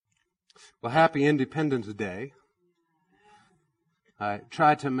Well, happy Independence Day. I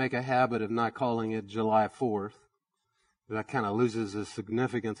tried to make a habit of not calling it July 4th. That kind of loses the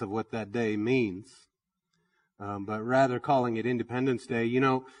significance of what that day means. But rather calling it Independence Day. You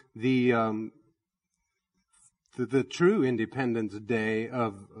know, the true Independence Day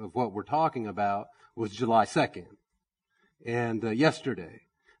of what we're talking about was July 2nd and yesterday.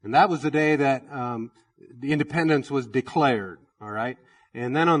 And that was the day that the independence was declared, all right?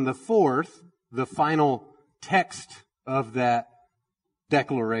 And then on the 4th, the final text of that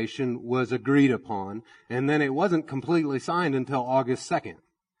declaration was agreed upon. And then it wasn't completely signed until August 2nd.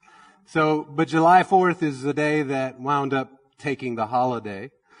 So, but July 4th is the day that wound up taking the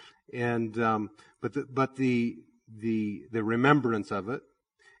holiday. And, but the remembrance of it.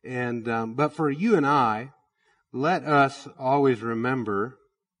 And, but for you and I, let us always remember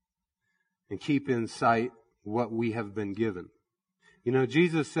and keep in sight what we have been given. You know,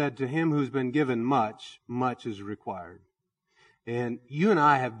 Jesus said, to him who's been given much, much is required. And you and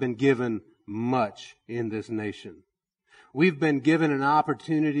I have been given much in this nation. We've been given an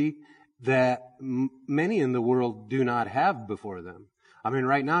opportunity that many in the world do not have before them. I mean,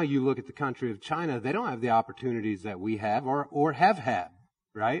 right now you look at the country of China, they don't have the opportunities that we have or have had,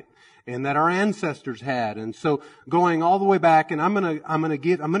 right? And that our ancestors had. And so going all the way back, and I'm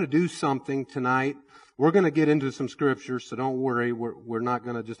gonna do something tonight. We're going to get into some scriptures, so don't worry. We're not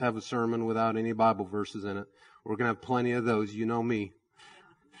going to just have a sermon without any Bible verses in it. We're going to have plenty of those. You know me.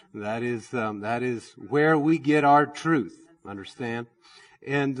 That is where we get our truth. Understand?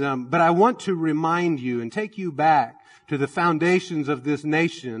 And but I want to remind you and take you back to the foundations of this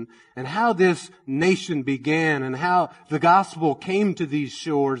nation and how this nation began and how the gospel came to these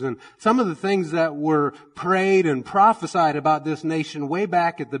shores and some of the things that were prayed and prophesied about this nation way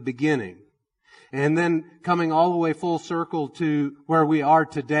back at the beginning. And then coming all the way full circle to where we are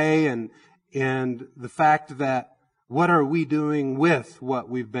today and the fact that what are we doing with what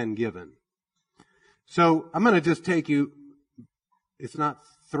we've been given? So I'm going to just take you, it's not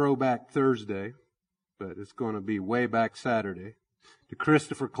Throwback Thursday, but it's going to be way back Saturday, to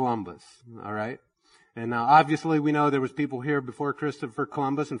Christopher Columbus, all right? And now obviously we know there was people here before Christopher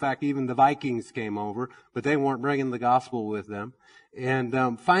Columbus. In fact, even the Vikings came over, but they weren't bringing the gospel with them.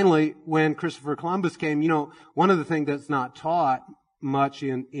 And finally, when Christopher Columbus came, you know, one of the things that's not taught much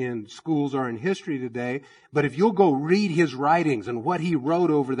in schools or in history today, but if you'll go read his writings and what he wrote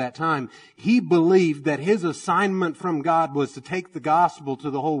over that time, he believed that his assignment from God was to take the gospel to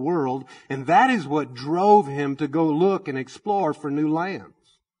the whole world, and that is what drove him to go look and explore for new lands.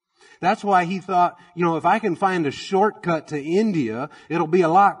 That's why he thought, you know, if I can find a shortcut to India, it'll be a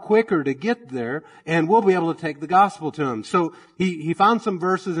lot quicker to get there, and we'll be able to take the gospel to him. So he found some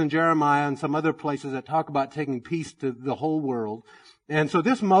verses in Jeremiah and some other places that talk about taking peace to the whole world. And so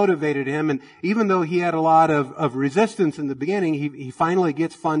this motivated him, and even though he had a lot of resistance in the beginning, he finally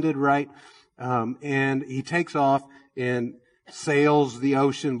gets funded, right? And he takes off and sails the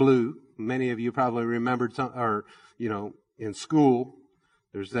ocean blue. Many of you probably remembered in school,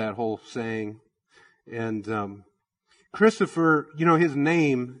 there's that whole saying. And Christopher, you know, his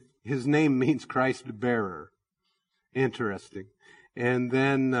name means Christ bearer. Interesting. And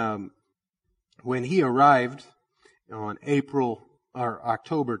then when he arrived on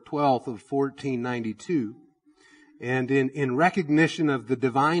October 12th of 1492, and in recognition of the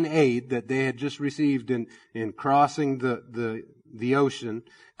divine aid that they had just received in crossing the ocean,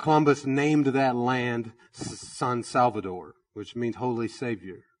 Columbus named that land San Salvador, which means Holy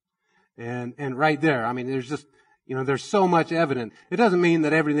Savior. And right there, I mean, there's just, you know, there's so much evidence. It doesn't mean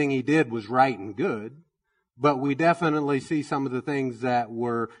that everything he did was right and good, but we definitely see some of the things that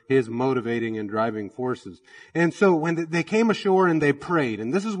were his motivating and driving forces. And so when they came ashore and they prayed,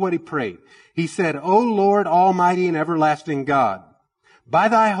 and this is what he prayed. He said, O Lord, almighty and everlasting God, by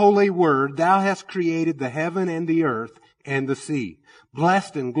thy holy word thou hast created the heaven and the earth and the sea.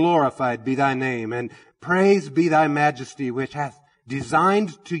 Blessed and glorified be thy name, and praised be thy majesty, which hath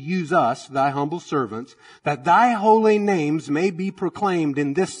designed to use us, thy humble servants, that thy holy names may be proclaimed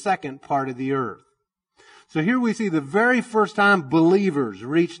in this second part of the earth. So here we see the very first time believers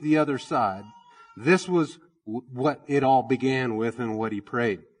reached the other side. This was what it all began with and what he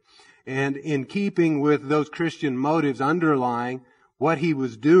prayed. And in keeping with those Christian motives underlying what he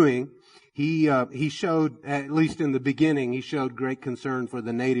was doing, he showed, at least in the beginning, he showed great concern for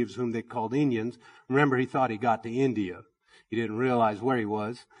the natives whom they called Indians. Remember, he thought he got to India. He didn't realize where he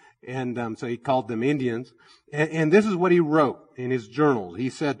was. And so he called them Indians. And this is what he wrote in his journals.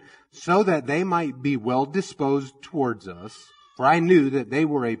 He said, so that they might be well disposed towards us, for I knew that they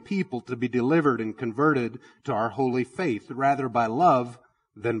were a people to be delivered and converted to our holy faith, rather by love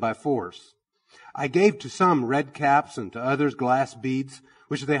than by force. I gave to some red caps and to others glass beads,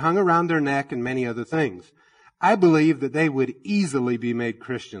 which they hung around their neck, and many other things. I believed that they would easily be made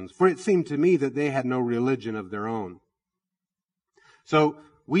Christians, for it seemed to me that they had no religion of their own. So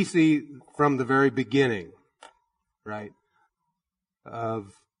we see from the very beginning, right,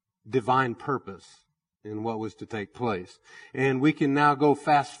 of divine purpose in what was to take place. And we can now go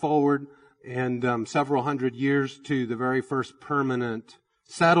fast forward and several hundred years to the very first permanent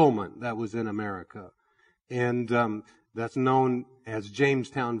settlement that was in America. And that's known as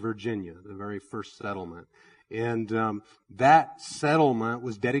Jamestown, Virginia, the very first settlement. And that settlement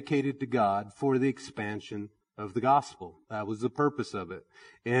was dedicated to God for the expansion of the gospel. That was the purpose of it.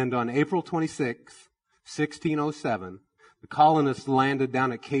 And on April 26, 1607, the colonists landed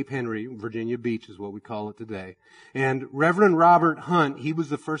down at Cape Henry, Virginia Beach is what we call it today. And Reverend Robert Hunt, he was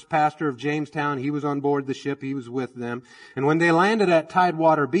the first pastor of Jamestown. He was on board the ship. He was with them. And when they landed at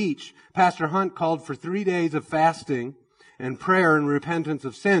Tidewater Beach, Pastor Hunt called for 3 days of fasting and prayer and repentance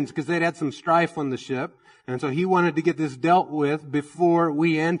of sins because they'd had some strife on the ship. And so he wanted to get this dealt with before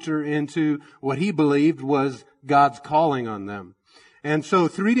we enter into what he believed was God's calling on them. And so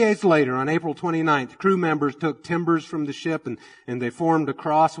 3 days later, on April 29th, crew members took timbers from the ship and they formed a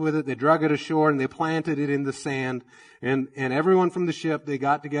cross with it. They drug it ashore and they planted it in the sand. And everyone from the ship, they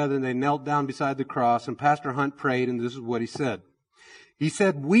got together and they knelt down beside the cross, and Pastor Hunt prayed, and this is what he said. He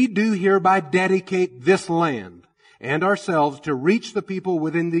said, "We do hereby dedicate this land and ourselves to reach the people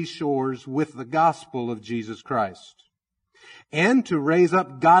within these shores with the gospel of Jesus Christ, and to raise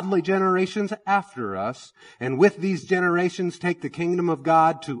up godly generations after us, and with these generations take the kingdom of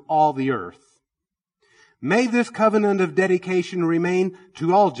God to all the earth. May this covenant of dedication remain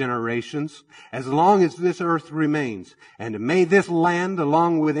to all generations, as long as this earth remains, and may this land,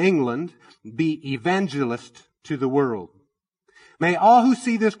 along with England, be evangelist to the world. May all who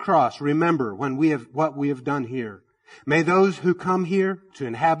see this cross remember what we have done here. May those who come here to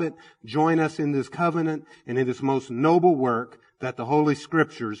inhabit join us in this covenant and in this most noble work, that the Holy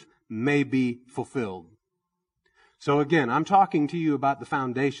Scriptures may be fulfilled." So again, I'm talking to you about the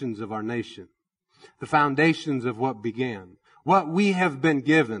foundations of our nation, the foundations of what began, what we have been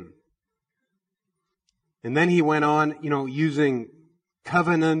given. And then he went on, using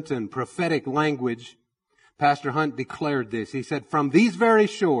covenant and prophetic language. Pastor Hunt declared this. He said, "From these very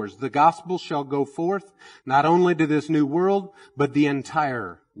shores, the gospel shall go forth, not only to this new world, but the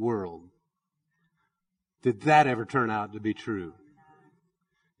entire world." Did that ever turn out to be true?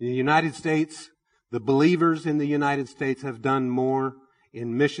 In the United States, the believers in the United States have done more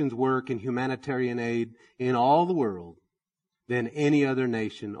in missions work and humanitarian aid in all the world than any other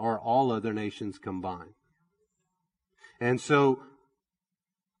nation or all other nations combined. And so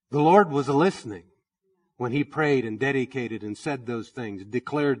the Lord was listening when he prayed and dedicated and said those things,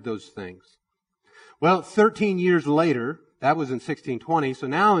 declared those things. Well, 13 years later, that was in 1620, so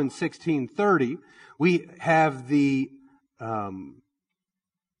now in 1630, we have that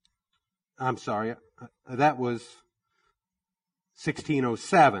was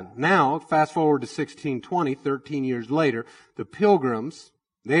 1607. Now, fast forward to 1620, 13 years later, the Pilgrims,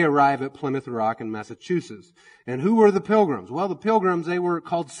 they arrive at Plymouth Rock in Massachusetts. And who were the Pilgrims? Well, the Pilgrims, they were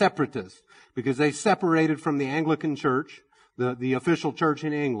called separatists because they separated from the Anglican Church, the official church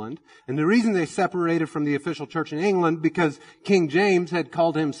in England. And the reason they separated from the official church in England, because King James had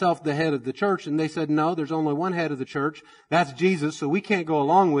called himself the head of the church, and they said, no, there's only one head of the church. That's Jesus, so we can't go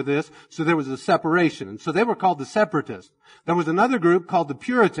along with this. So there was a separation. And so they were called the separatists. There was another group called the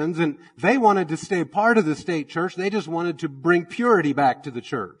Puritans, and they wanted to stay part of the state church. They just wanted to bring purity back to the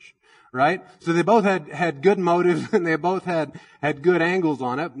church. Right? So they both had good motives, and they both had good angles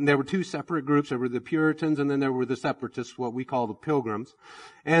on it. And there were two separate groups. There were the Puritans, and then there were the separatists, what we call the Pilgrims.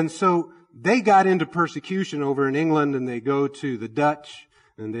 And so they got into persecution over in England, and they go to the Dutch,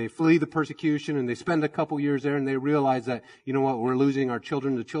 and they flee the persecution, and they spend a couple years there, and they realize that, we're losing our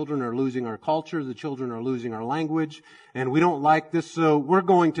children. The children are losing our culture. The children are losing our language. And we don't like this, so we're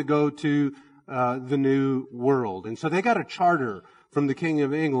going to go to the New World. And so they got a charter from the King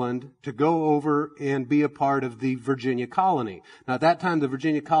of England to go over and be a part of the Virginia colony. Now, at that time, the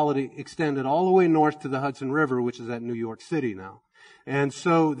Virginia colony extended all the way north to the Hudson River, which is at New York City now. And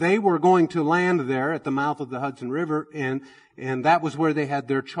so they were going to land there at the mouth of the Hudson River, and that was where they had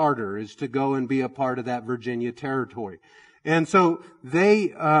their charter, is to go and be a part of that Virginia territory. And so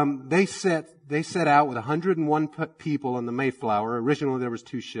they set out with 101 people on the Mayflower. Originally there was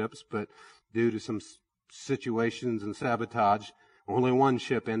 2 ships, but due to some situations and sabotage, Only one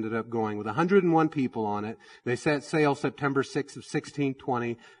ship ended up going with 101 people on it. They set sail September 6th of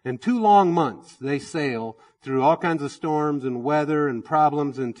 1620. In 2 long months, they sail through all kinds of storms and weather and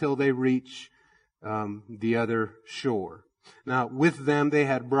problems until they reach the other shore. Now, with them, they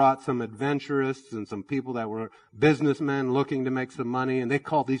had brought some adventurists and some people that were businessmen looking to make some money, and they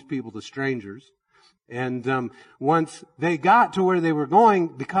called these people the strangers. And once they got to where they were going,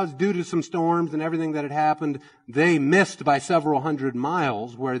 because due to some storms and everything that had happened, they missed by several hundred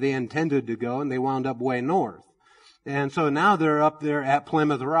miles where they intended to go, and they wound up way north. And so now they're up there at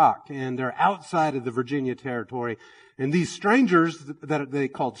Plymouth Rock, and they're outside of the Virginia territory. And these strangers that they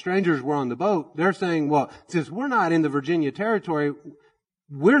called strangers were on the boat. They're saying, well, since we're not in the Virginia territory,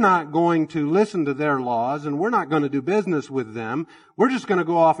 we're not going to listen to their laws, and we're not going to do business with them. We're just going to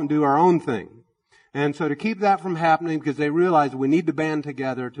go off and do our own thing. And so to keep that from happening, because they realized we need to band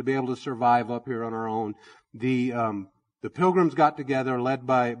together to be able to survive up here on our own, the Pilgrims got together, led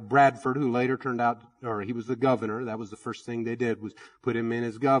by Bradford, who later turned out, or he was the governor. That was the first thing they did, was put him in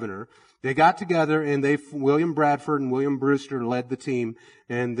as governor. They got together, and William Bradford and William Brewster led the team,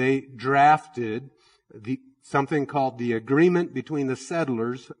 and they drafted something called the Agreement between the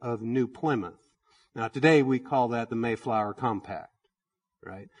Settlers of New Plymouth. Now today we call that the Mayflower Compact.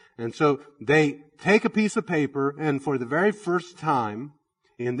 Right? And so they take a piece of paper, and for the very first time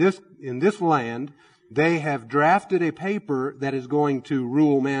in this land, they have drafted a paper that is going to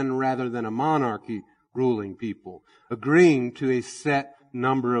rule men rather than a monarchy ruling people, agreeing to a set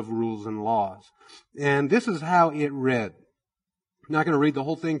number of rules and laws. And this is how it read. I'm not going to read the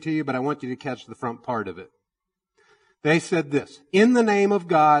whole thing to you, but I want you to catch the front part of it. They said this: "In the name of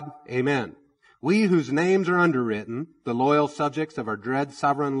God, amen. We whose names are underwritten, the loyal subjects of our dread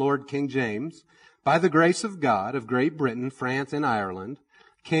sovereign Lord King James, by the grace of God, of Great Britain, France, and Ireland,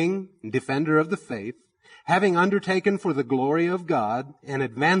 King and defender of the faith, having undertaken for the glory of God an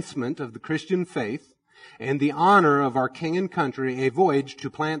advancement of the Christian faith, and the honor of our king and country, a voyage to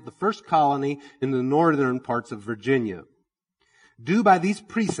plant the first colony in the northern parts of Virginia, do by these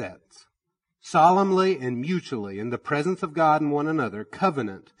precepts, solemnly and mutually, in the presence of God and one another,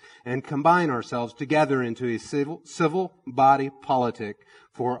 covenant and combine ourselves together into a civil body politic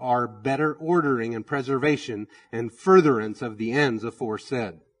for our better ordering and preservation and furtherance of the ends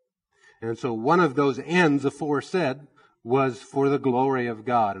aforesaid." And so one of those ends aforesaid was for the glory of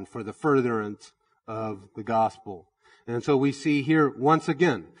God and for the furtherance of the gospel. And so we see here once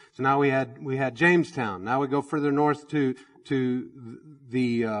again. So now we had Jamestown. Now we go further north to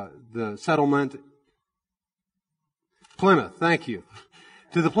the settlement, Plymouth. Thank you.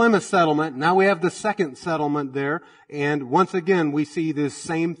 To the Plymouth settlement. Now we have the second settlement there, and once again we see this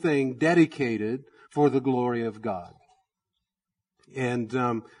same thing dedicated for the glory of God. And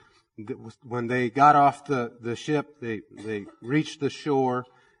when they got off the ship, they reached the shore,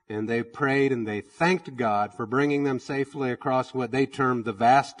 and they prayed and they thanked God for bringing them safely across what they termed the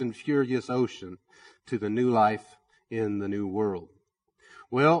vast and furious ocean to the new life in the new world.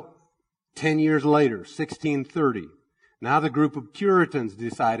 Well, 10 years later, 1630, now the group of Puritans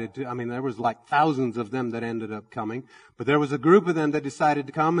decided to, there was like thousands of them that ended up coming, but there was a group of them that decided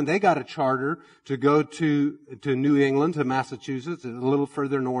to come, and they got a charter to go to New England, to Massachusetts, a little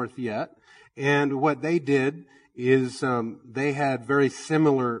further north yet. And what they did is they had very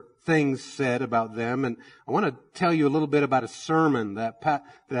similar things said about them. And I want to tell you a little bit about a sermon that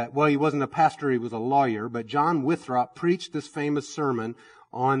he wasn't a pastor, he was a lawyer, but John Withrop preached this famous sermon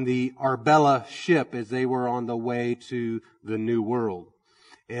on the Arbella ship as they were on the way to the New World.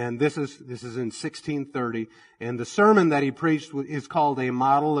 And this is in 1630. And the sermon that he preached is called A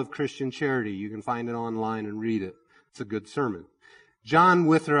Model of Christian Charity. You can find it online and read it. It's a good sermon. John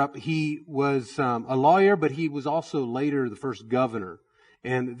Withrop, he was a lawyer, but he was also later the first governor.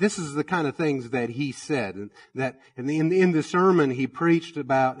 And this is the kind of things that he said. And that in the sermon he preached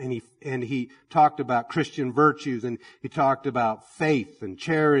about, and he talked about Christian virtues, and he talked about faith and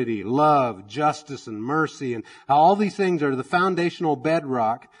charity, love, justice, and mercy, and how all these things are the foundational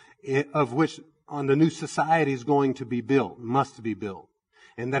bedrock of which on the new society is going to be built, must be built.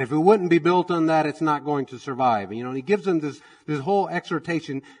 And that if it wouldn't be built on that, it's not going to survive. And he gives them this whole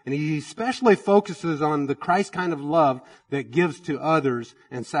exhortation, and he especially focuses on the Christ kind of love that gives to others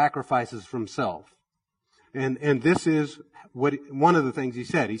and sacrifices from self. And this is one of the things he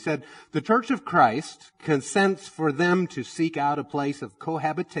said. He said, "The Church of Christ consents for them to seek out a place of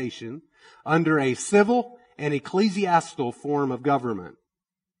cohabitation under a civil and ecclesiastical form of government.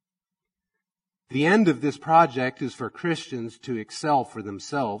 The end of this project is for Christians to excel for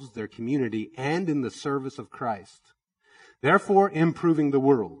themselves, their community, and in the service of Christ, therefore improving the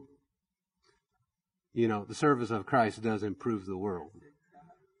world. the service of Christ does improve the world.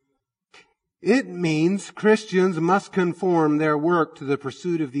 It means Christians must conform their work to the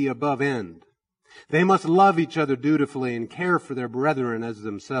pursuit of the above end. They must love each other dutifully and care for their brethren as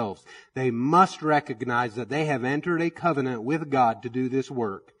themselves. They must recognize that they have entered a covenant with God to do this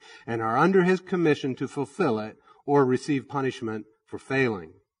work and are under His commission to fulfill it or receive punishment for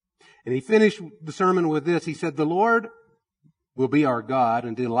failing. And he finished the sermon with this. He said, "The Lord will be our God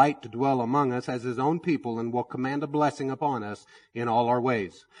and delight to dwell among us as His own people and will command a blessing upon us in all our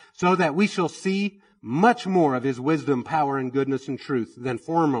ways, so that we shall see much more of His wisdom, power, and goodness and truth than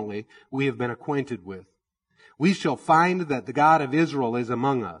formerly we have been acquainted with. We shall find that the God of Israel is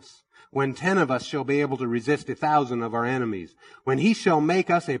among us, when 10 of us shall be able to resist 1,000 of our enemies, when He shall make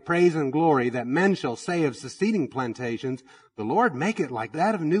us a praise and glory that men shall say of seceding plantations, the Lord make it like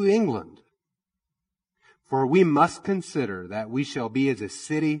that of New England. For we must consider that we shall be as a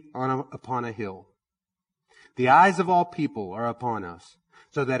city upon a hill. The eyes of all people are upon us,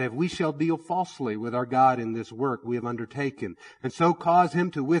 so that if we shall deal falsely with our God in this work we have undertaken, and so cause Him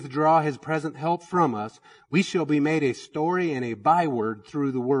to withdraw His present help from us, we shall be made a story and a byword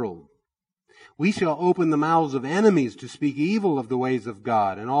through the world. We shall open the mouths of enemies to speak evil of the ways of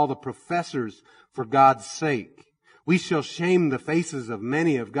God and all the professors for God's sake. We shall shame the faces of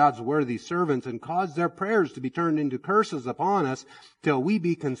many of God's worthy servants and cause their prayers to be turned into curses upon us till we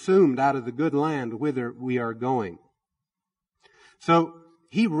be consumed out of the good land whither we are going." So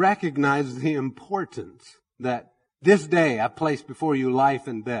he recognized the importance that this day I place before you life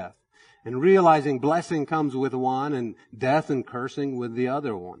and death, and realizing blessing comes with one and death and cursing with the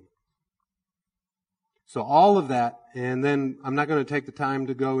other one. So all of that, and then I'm not going to take the time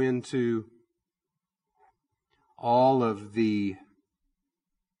to go into all of the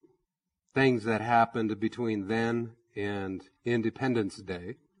things that happened between then and Independence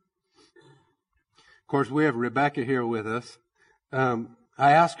Day. Of course, we have Rebecca here with us. I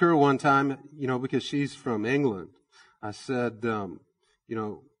asked her one time, because she's from England, I said,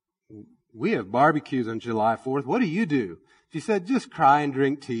 we have barbecues on July 4th. What do you do? She said, just cry and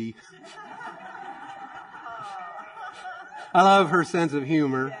drink tea. I love her sense of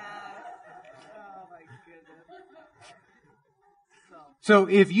humor. So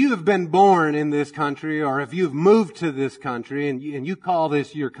if you have been born in this country, or if you've moved to this country and you call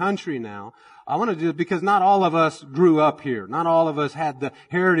this your country now, I want to do it because not all of us grew up here. Not all of us had the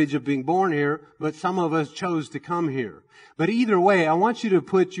heritage of being born here, but some of us chose to come here. But either way, I want you to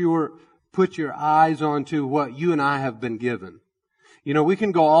put your eyes onto what you and I have been given. We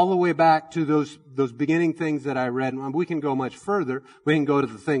can go all the way back to those beginning things that I read. We can go much further. We can go to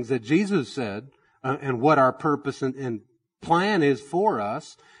the things that Jesus said and what our purpose and plan is for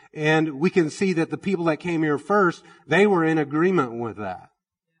us. And we can see that the people that came here first, they were in agreement with that.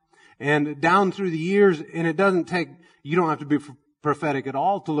 And down through the years, and you don't have to be prophetic at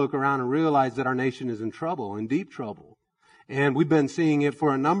all to look around and realize that our nation is in trouble, in deep trouble. And we've been seeing it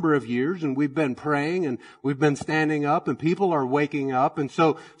for a number of years, and we've been praying, and we've been standing up, and people are waking up. And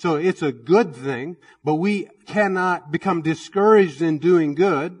so it's a good thing, but we cannot become discouraged in doing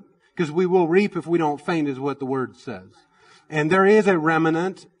good, because we will reap if we don't faint, is what the Word says. And there is a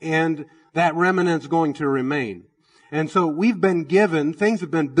remnant, and that remnant's going to remain. And so we've been given, things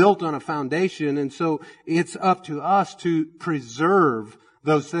have been built on a foundation, and so it's up to us to preserve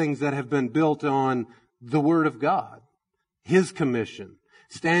those things that have been built on the Word of God, His commission,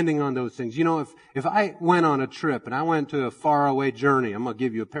 standing on those things. If I went on a trip and I went to a faraway journey, I'm going to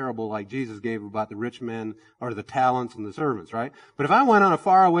give you a parable like Jesus gave about the rich men or the talents and the servants, right? But if I went on a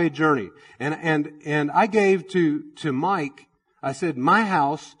faraway journey and I gave to Mike, I said, my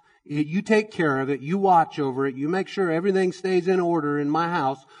house, you take care of it, you watch over it, you make sure everything stays in order in my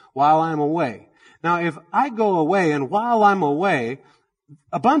house while I'm away. Now, if I go away and while I'm away,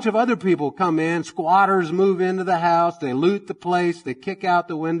 a bunch of other people come in, squatters move into the house, they loot the place, they kick out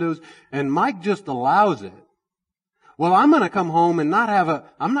the windows, and Mike just allows it. Well, I'm going to come home and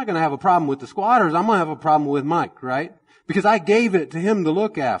I'm not going to have a problem with the squatters, I'm going to have a problem with Mike, right? Because I gave it to him to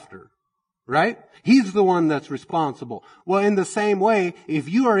look after, right? He's the one that's responsible. Well, in the same way, if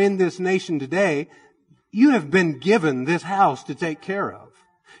you are in this nation today, you have been given this house to take care of.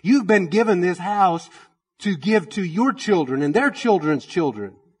 You've been given this house to give to your children and their children's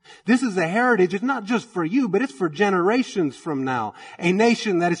children. This is a heritage. It's not just for you, but it's for generations from now. A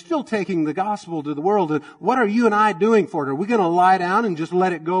nation that is still taking the gospel to the world. And what are you and I doing for it? Are we going to lie down and just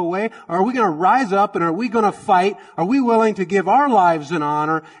let it go away? Or are we going to rise up and are we going to fight? Are we willing to give our lives in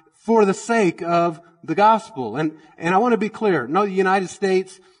honor for the sake of the gospel? And I want to be clear. No, the United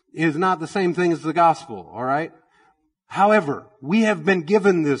States is not the same thing as the gospel, all right? However, we have been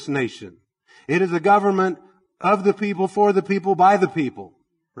given this nation. It is a government of the people, for the people, by the people.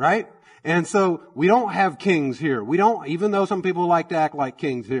 Right? And so we don't have kings here. We don't, even though some people like to act like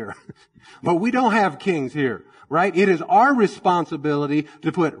kings here. But we don't have kings here. Right? It is our responsibility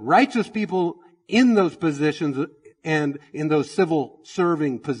to put righteous people in those positions and in those civil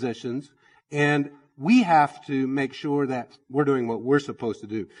serving positions. And we have to make sure that we're doing what we're supposed to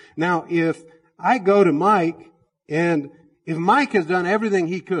do. Now, if I go to Mike, and if Mike has done everything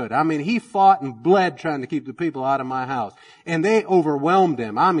he could, I mean, he fought and bled trying to keep the people out of my house, and they overwhelmed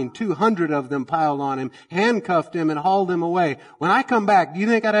him. I mean, 200 of them piled on him, handcuffed him, and hauled him away. When I come back, do you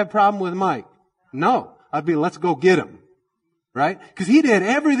think I'd have a problem with Mike? No. I'd be, let's go get him. Right? Because he did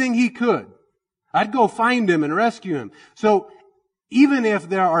everything he could. I'd go find him and rescue him. So, even if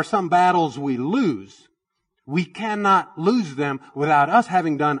there are some battles we lose, we cannot lose them without us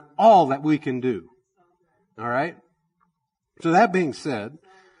having done all that we can do. All right? So that being said,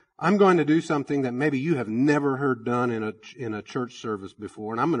 I'm going to do something that maybe you have never heard done in a church service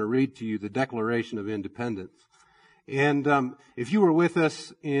before, and I'm going to read to you the Declaration of Independence. And if you were with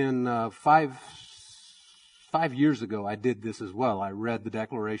us in 5 years ago, I did this as well. I read the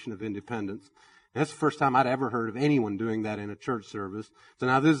Declaration of Independence. And that's the first time I'd ever heard of anyone doing that in a church service. So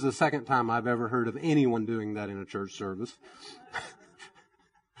now this is the second time I've ever heard of anyone doing that in a church service.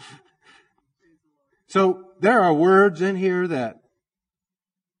 So there are words in here that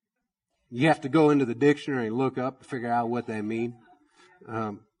you have to go into the dictionary and look up to figure out what they mean.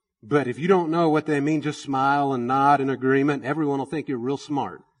 But if you don't know what they mean, just smile and nod in agreement. Everyone will think you're real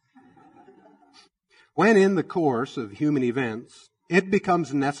smart. When in the course of human events, it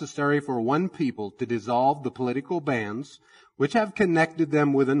becomes necessary for one people to dissolve the political bands which have connected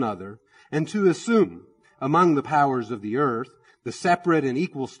them with another, and to assume, among the powers of the earth, the separate and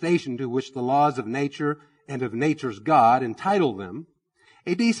equal station to which the laws of nature and of nature's God entitle them,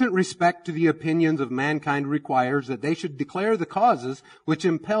 a decent respect to the opinions of mankind requires that they should declare the causes which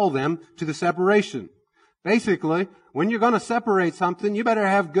impel them to the separation. Basically, when you're going to separate something, you better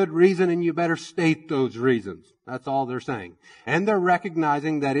have good reason and you better state those reasons. That's all they're saying. And they're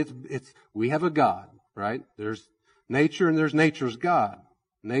recognizing that we have a God, right? There's nature and there's nature's God.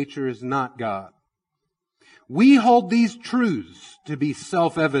 Nature is not God. We hold these truths to be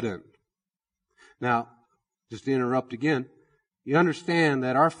self-evident. Now, just to interrupt again, you understand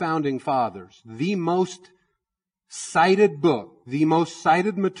that our founding fathers, the most cited book, the most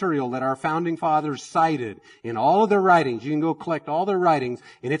cited material that our founding fathers cited in all of their writings, you can go collect all their writings,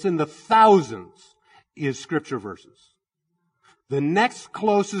 and it's in the thousands, is scripture verses. The next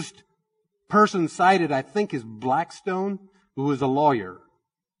closest person cited, I think, is Blackstone, who was a lawyer.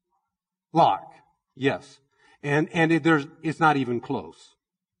 Locke, yes. And it's not even close.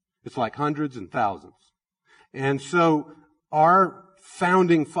 It's like hundreds and thousands. And so our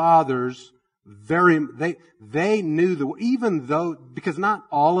founding fathers they knew even though, because not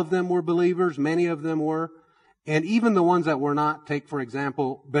all of them were believers, many of them were, and even the ones that were not, take for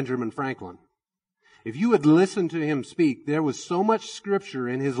example, Benjamin Franklin. If you would listen to him speak, there was so much scripture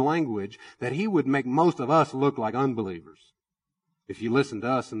in his language that he would make most of us look like unbelievers. If you listened to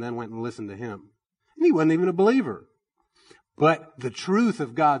us and then went and listened to him. And he wasn't even a believer. But the truth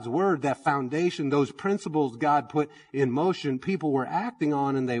of God's Word, that foundation, those principles God put in motion, people were acting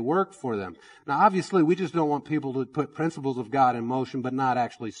on and they worked for them. Now, obviously, we just don't want people to put principles of God in motion but not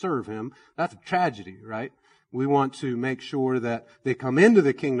actually serve Him. That's a tragedy, right? We want to make sure that they come into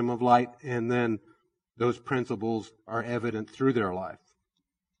the kingdom of light and then those principles are evident through their life.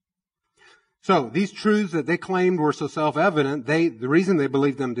 So, these truths that they claimed were so self-evident, the reason they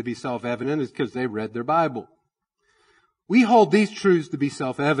believed them to be self-evident is because they read their Bible. We hold these truths to be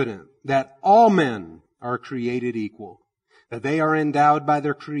self-evident, that all men are created equal, that they are endowed by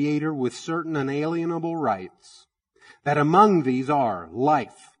their Creator with certain unalienable rights, that among these are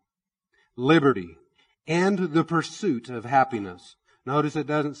life, liberty, and the pursuit of happiness. Notice it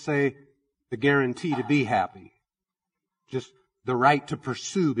doesn't say the guarantee to be happy, just the right to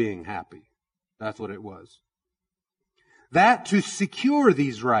pursue being happy. That's what it was. That to secure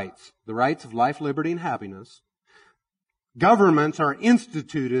these rights, the rights of life, liberty, and happiness, governments are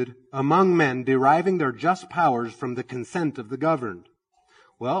instituted among men deriving their just powers from the consent of the governed.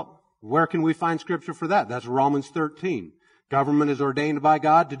 Well, where can we find scripture for that? That's Romans 13. Government is ordained by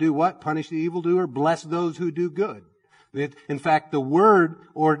God to do what? Punish the evildoer, bless those who do good. In fact, the word,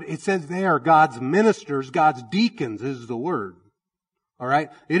 or it says there, God's ministers, God's deacons is the word. All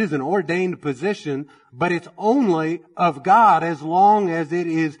right? It is an ordained position, but it's only of God as long as it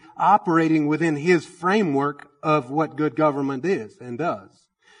is operating within His framework of what good government is and does.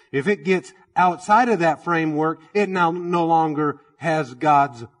 If it gets outside of that framework, it now no longer has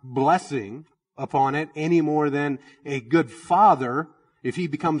God's blessing upon it any more than a good father, if he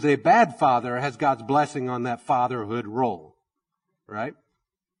becomes a bad father, has God's blessing on that fatherhood role. Right?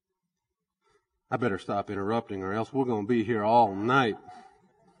 I better stop interrupting or else we're going to be here all night.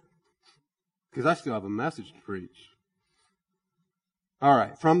 Because I still have a message to preach. All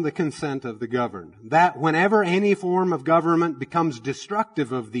right, from the consent of the governed. That whenever any form of government becomes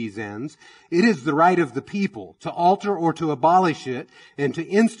destructive of these ends, it is the right of the people to alter or to abolish it and to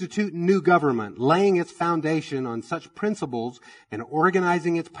institute new government, laying its foundation on such principles and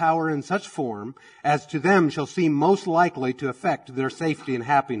organizing its power in such form as to them shall seem most likely to affect their safety and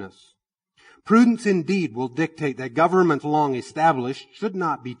happiness. Prudence indeed will dictate that government long established should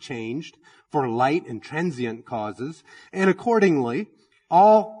not be changed for light and transient causes, and accordingly,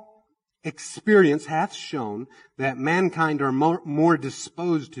 all experience hath shown that mankind are more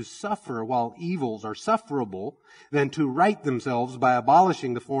disposed to suffer while evils are sufferable than to right themselves by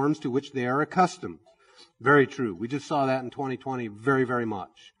abolishing the forms to which they are accustomed. Very true. We just saw that in 2020 very, very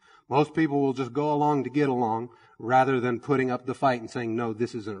much. Most people will just go along to get along rather than putting up the fight and saying, no,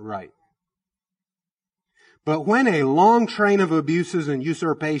 this isn't right. But when a long train of abuses and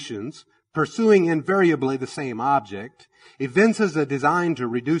usurpations, pursuing invariably the same object, evinces a design to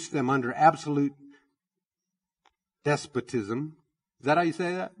reduce them under absolute despotism. Is that how you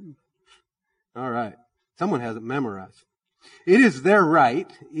say that? All right. Someone has it memorized. It is their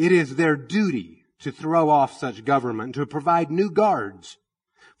right, it is their duty to throw off such government, to provide new guards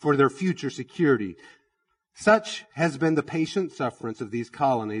for their future security. Such has been the patient sufferance of these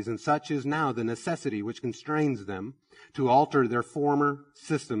colonies, and such is now the necessity which constrains them to alter their former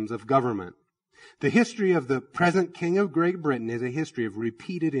systems of government. The history of the present King of Great Britain is a history of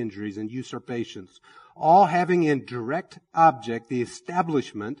repeated injuries and usurpations, all having in direct object the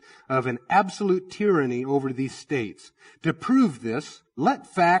establishment of an absolute tyranny over these states. To prove this, let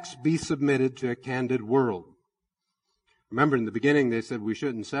facts be submitted to a candid world. Remember, in the beginning, they said we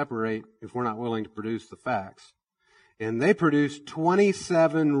shouldn't separate if we're not willing to produce the facts. And they produced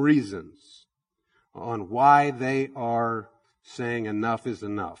 27 reasons on why they are saying enough is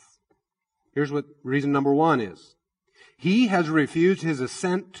enough. Here's what reason number one is. He has refused his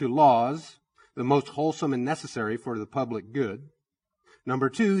assent to laws, the most wholesome and necessary for the public good. Number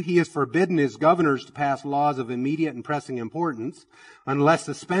two, he has forbidden his governors to pass laws of immediate and pressing importance unless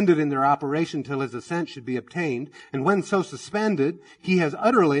suspended in their operation till his assent should be obtained. And when so suspended, he has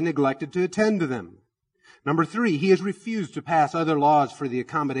utterly neglected to attend to them. Number three, he has refused to pass other laws for the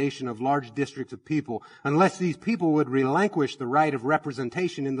accommodation of large districts of people unless these people would relinquish the right of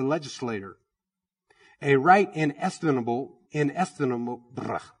representation in the legislature. A right inestimable,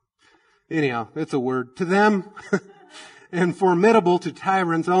 anyhow, it's a word, to them, and formidable to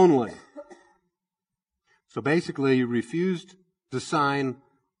tyrants only. So basically, he refused to sign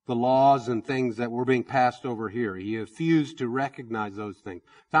the laws and things that were being passed over here. He refused to recognize those things.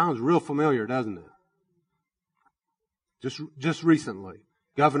 Sounds real familiar, doesn't it? Just recently,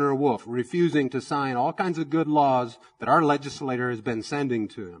 Governor Wolf refusing to sign all kinds of good laws that our legislator has been sending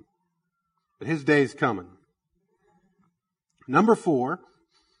to him. But his day's coming. Number four,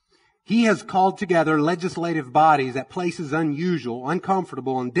 he has called together legislative bodies at places unusual,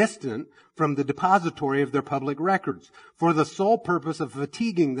 uncomfortable, and distant from the depository of their public records for the sole purpose of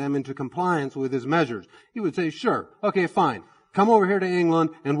fatiguing them into compliance with his measures. He would say, sure, okay, fine. Come over here to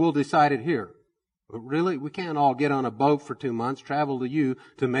England and we'll decide it here. But really, we can't all get on a boat for 2 months, travel to you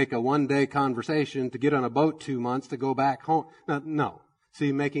to make a one-day conversation, to get on a boat 2 months, to go back home. No.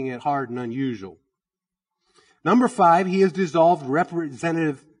 See, making it hard and unusual. Number five, he has dissolved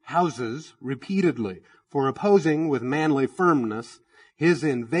representative houses repeatedly for opposing with manly firmness his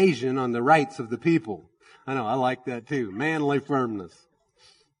invasion on the rights of the people. I know, I like that too. Manly firmness.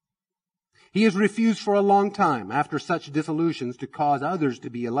 He has refused for a long time, after such dissolutions, to cause others to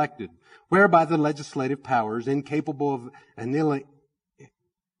be elected, whereby the legislative powers, incapable of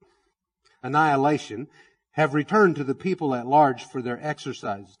annihilation, have returned to the people at large for their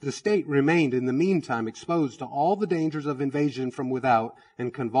exercise. The state remained in the meantime exposed to all the dangers of invasion from without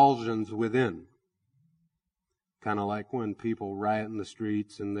and convulsions within. Kind of like when people riot in the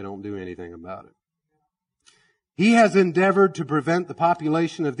streets and they don't do anything about it. He has endeavored to prevent the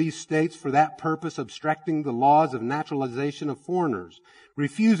population of these states for that purpose, obstructing the laws of naturalization of foreigners,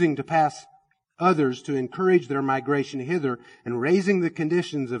 refusing to pass others to encourage their migration hither, and raising the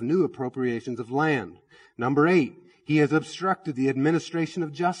conditions of new appropriations of land. Number eight, he has obstructed the administration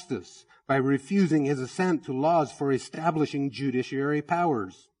of justice by refusing his assent to laws for establishing judiciary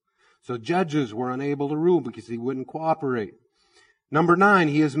powers. So judges were unable to rule because he wouldn't cooperate. Number 9,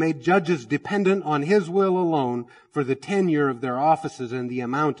 he has made judges dependent on his will alone for the tenure of their offices and the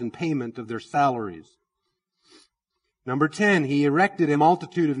amount and payment of their salaries. Number 10, he erected a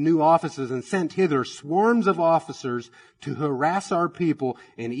multitude of new offices and sent hither swarms of officers to harass our people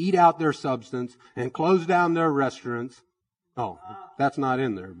and eat out their substance and close down their restaurants. Oh, that's not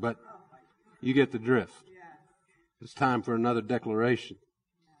in there, but you get the drift. It's time for another declaration.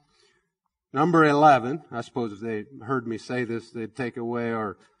 Number 11, I suppose if they heard me say this, they'd take away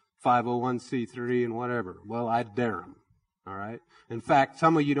our 501c3 and whatever. Well, I dare them. All right? In fact,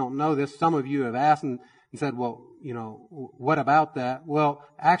 some of you don't know this. Some of you have asked and said, well, what about that? Well,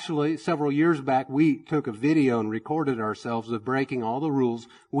 actually, several years back, we took a video and recorded ourselves of breaking all the rules.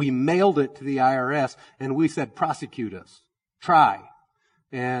 We mailed it to the IRS, and we said, prosecute us. Try.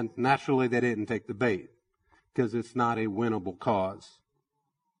 And naturally, they didn't take the bait because it's not a winnable cause.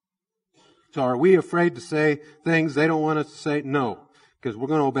 So are we afraid to say things they don't want us to say? No, because we're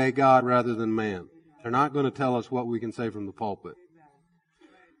going to obey God rather than man. They're not going to tell us what we can say from the pulpit.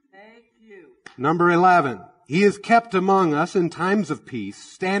 Number 11, he is kept among us in times of peace,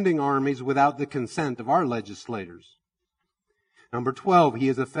 standing armies without the consent of our legislators. Number 12, he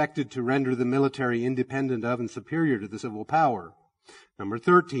is affected to render the military independent of and superior to the civil power. Number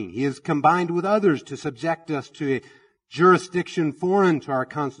 13, he is combined with others to subject us to a jurisdiction foreign to our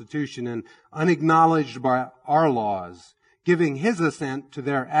Constitution and unacknowledged by our laws, giving his assent to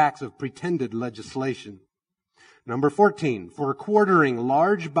their acts of pretended legislation. Number 14, for quartering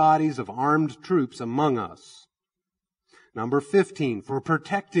large bodies of armed troops among us. Number 15, for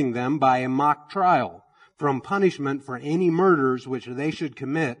protecting them by a mock trial from punishment for any murders which they should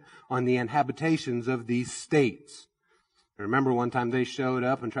commit on the inhabitations of these states. Remember one time they showed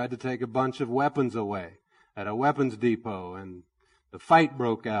up and tried to take a bunch of weapons away at a weapons depot, and the fight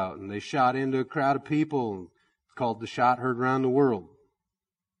broke out, and they shot into a crowd of people. It's called the shot heard around the world.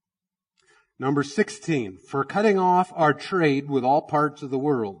 Number 16, for cutting off our trade with all parts of the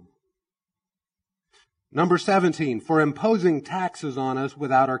world. Number 17, for imposing taxes on us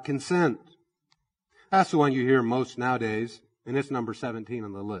without our consent. That's the one you hear most nowadays, and it's number 17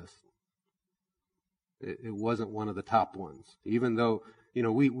 on the list. It wasn't one of the top ones, even though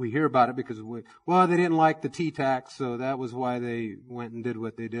we hear about it because they didn't like the tea tax, so that was why they went and did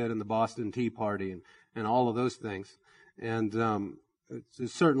what they did in the Boston Tea Party and all of those things. And it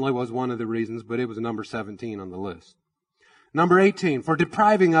certainly was one of the reasons, but it was number 17 on the list. Number 18, for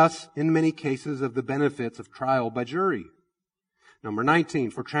depriving us in many cases of the benefits of trial by jury. Number 19,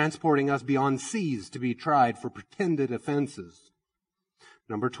 for transporting us beyond seas to be tried for pretended offenses.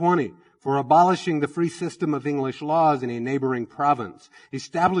 Number 20, for abolishing the free system of English laws in a neighboring province,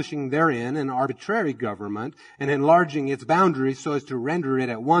 establishing therein an arbitrary government, and enlarging its boundaries so as to render it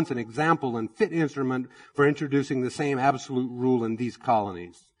at once an example and fit instrument for introducing the same absolute rule in these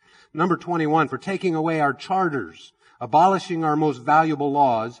colonies. Number 21, for taking away our charters, abolishing our most valuable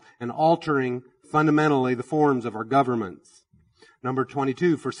laws, and altering fundamentally the forms of our governments. Number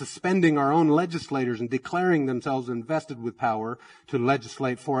 22, for suspending our own legislators and declaring themselves invested with power to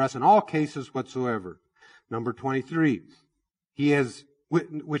legislate for us in all cases whatsoever. Number 23,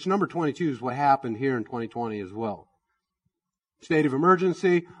 which number 22 is what happened here in 2020 as well. State of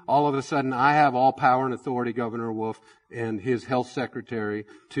emergency, all of a sudden I have all power and authority, Governor Wolf and his health secretary,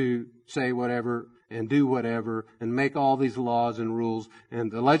 to say whatever and do whatever and make all these laws and rules.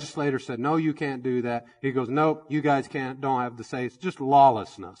 And the legislator said, no, you can't do that. He goes, nope, you guys don't have to say. It's just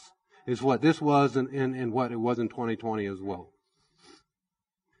lawlessness is what this was and what it was in 2020 as well.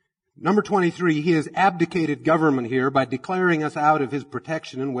 Number 23, he has abdicated government here by declaring us out of his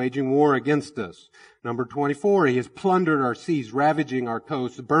protection and waging war against us. Number 24, he has plundered our seas, ravaging our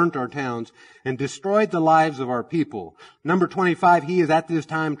coasts, burnt our towns, and destroyed the lives of our people. Number 25, he is at this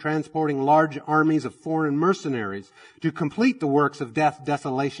time transporting large armies of foreign mercenaries to complete the works of death,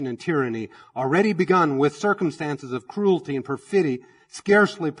 desolation, and tyranny, already begun with circumstances of cruelty and perfidy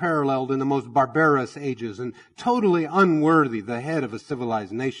scarcely paralleled in the most barbarous ages and totally unworthy the head of a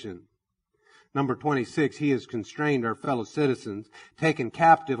civilized nation. Number 26, he has constrained our fellow citizens, taken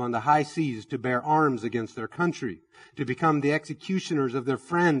captive on the high seas to bear arms against their country, to become the executioners of their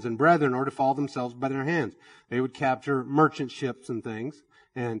friends and brethren, or to fall themselves by their hands. They would capture merchant ships and things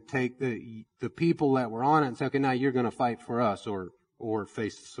and take the people that were on it and say, okay, now you're going to fight for us or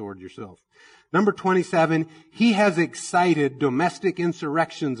face the sword yourself. Number 27, he has excited domestic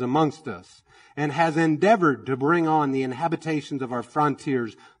insurrections amongst us and has endeavored to bring on the inhabitations of our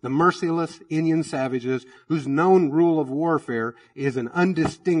frontiers, the merciless Indian savages whose known rule of warfare is an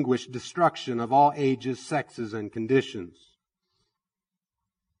undistinguished destruction of all ages, sexes, and conditions.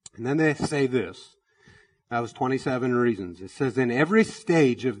 And then they say this, That was 27 reasons. It says, in every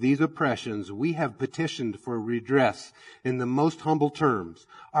stage of these oppressions, we have petitioned for redress in the most humble terms.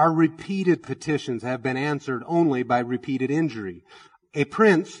 Our repeated petitions have been answered only by repeated injury. A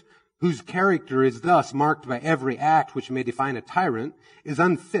prince whose character is thus marked by every act which may define a tyrant is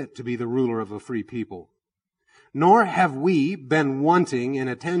unfit to be the ruler of a free people. Nor have we been wanting in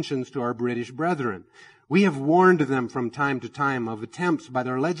attentions to our British brethren. We have warned them from time to time of attempts by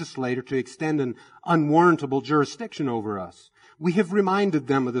their legislator to extend an unwarrantable jurisdiction over us. We have reminded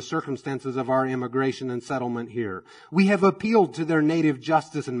them of the circumstances of our immigration and settlement here. We have appealed to their native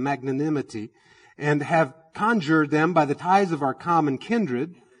justice and magnanimity and have conjured them by the ties of our common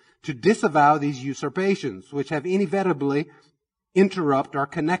kindred to disavow these usurpations, which have inevitably interrupt our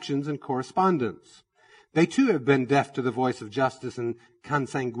connections and correspondence. They too have been deaf to the voice of justice and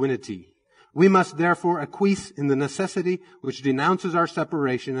consanguinity. We must therefore acquiesce in the necessity which denounces our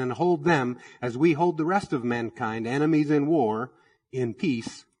separation and hold them, as we hold the rest of mankind, enemies in war, in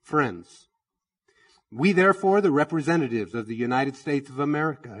peace, friends. We therefore, the representatives of the United States of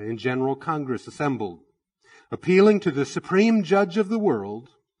America in General Congress assembled, appealing to the Supreme Judge of the world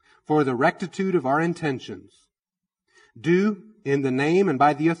for the rectitude of our intentions, do, in the name and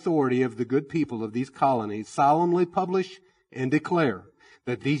by the authority of the good people of these colonies, solemnly publish and declare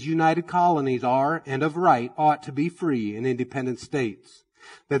that these united colonies are, and of right, ought to be free and independent states,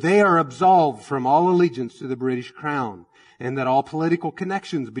 that they are absolved from all allegiance to the British Crown, and that all political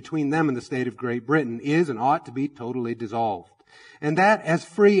connections between them and the state of Great Britain is and ought to be totally dissolved, and that as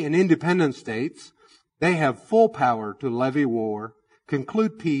free and independent states, they have full power to levy war,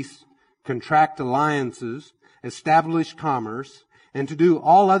 conclude peace, contract alliances, establish commerce, and to do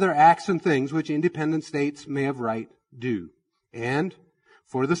all other acts and things which independent states may of right do. And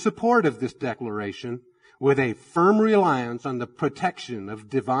for the support of this declaration, with a firm reliance on the protection of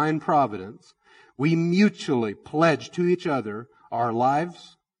divine providence, we mutually pledge to each other our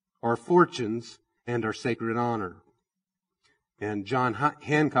lives, our fortunes, and our sacred honor. And John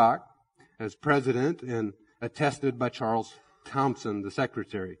Hancock, as president, and attested by Charles Thompson, the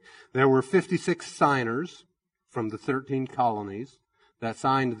secretary. There were 56 signers from the 13 colonies that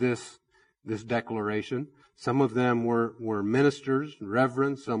signed this declaration. Some of them were ministers,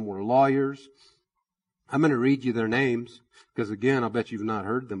 reverends, some were lawyers. I'm going to read you their names because, again, I'll bet you've not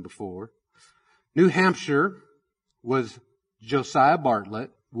heard them before. New Hampshire was Josiah Bartlett,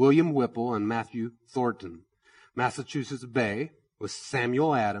 William Whipple, and Matthew Thornton. Massachusetts Bay was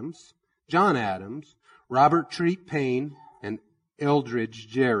Samuel Adams, John Adams, Robert Treat Payne, and Eldridge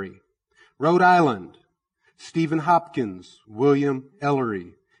Gerry. Rhode Island, Stephen Hopkins, William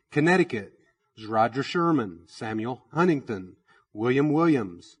Ellery. Connecticut was Roger Sherman, Samuel Huntington, William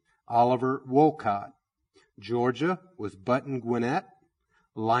Williams, Oliver Wolcott. Georgia was Button Gwinnett,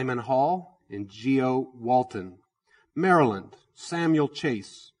 Lyman Hall, and Geo Walton. Maryland, Samuel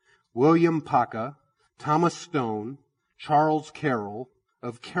Chase, William Paca, Thomas Stone, Charles Carroll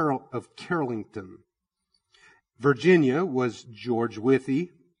of Carrollington. Virginia was George Withy,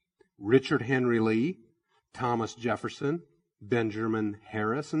 Richard Henry Lee, Thomas Jefferson, Benjamin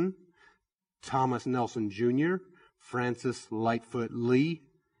Harrison, Thomas Nelson Jr., Francis Lightfoot Lee,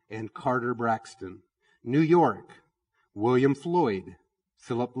 and Carter Braxton. New York, William Floyd,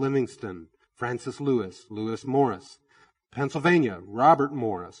 Philip Livingston, Francis Lewis, Lewis Morris. Pennsylvania, Robert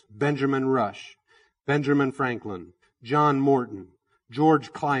Morris, Benjamin Rush, Benjamin Franklin, John Morton,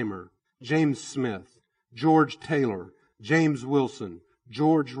 George Clymer, James Smith, George Taylor, James Wilson,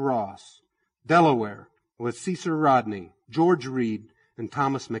 George Ross. Delaware was Cecil Rodney, George Reed, and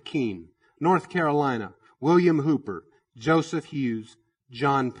Thomas McKean. North Carolina, William Hooper, Joseph Hughes,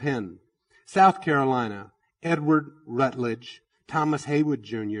 John Penn. South Carolina, Edward Rutledge, Thomas Haywood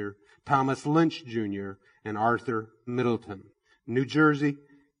Jr., Thomas Lynch Jr., and Arthur Middleton. New Jersey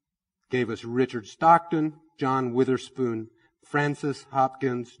gave us Richard Stockton, John Witherspoon, Francis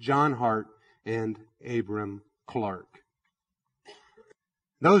Hopkins, John Hart, and Abram Clark.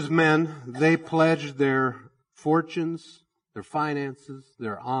 Those men, they pledged their fortunes, their finances,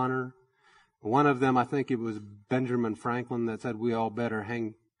 their honor. One of them, I think it was Benjamin Franklin, that said we all better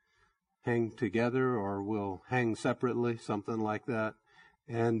hang together or we'll hang separately, something like that.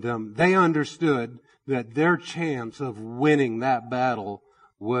 And they understood that their chance of winning that battle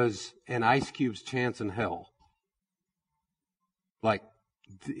was an ice cube's chance in hell. Like,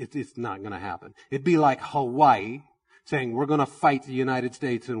 it's not going to happen. It'd be like Hawaii saying, we're going to fight the United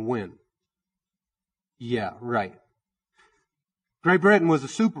States and win. Yeah, right. Great Britain was a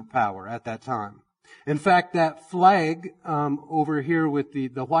superpower at that time. In fact, that flag over here with the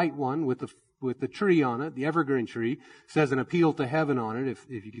white one with the tree on it, the evergreen tree, says an appeal to heaven on it.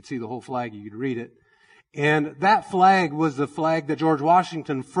 If you could see the whole flag, you could read it. And that flag was the flag that George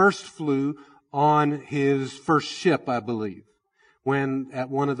Washington first flew on his first ship, I believe, when at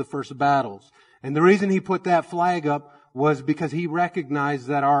one of the first battles. And the reason he put that flag up was because he recognized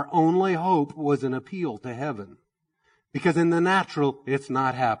that our only hope was an appeal to heaven. Because in the natural, it's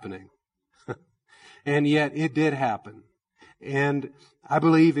not happening. And yet it did happen. And I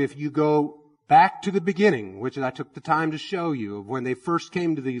believe if you go back to the beginning, which I took the time to show you of when they first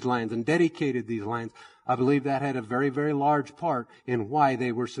came to these lands and dedicated these lands, I believe that had a very, very large part in why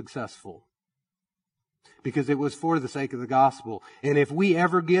they were successful. Because it was for the sake of the gospel. And if we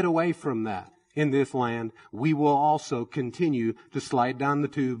ever get away from that in this land, we will also continue to slide down the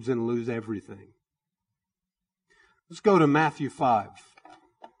tubes and lose everything. Let's go to Matthew 5.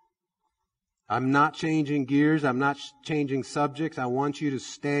 I'm not changing gears. I'm not changing subjects. I want you to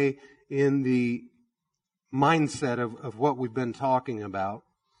stay in the mindset of what we've been talking about.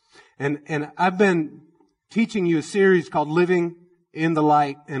 And I've been teaching you a series called Living in the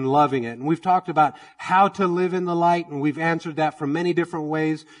Light and Loving It. And we've talked about how to live in the light, and we've answered that from many different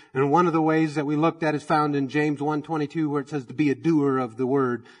ways. And one of the ways that we looked at is found in James 1:22, where it says to be a doer of the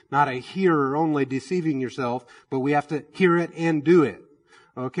word, not a hearer only, deceiving yourself, but we have to hear it and do it.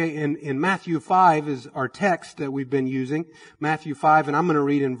 Okay, and in Matthew 5 is our text that we've been using. Matthew 5, and I'm going to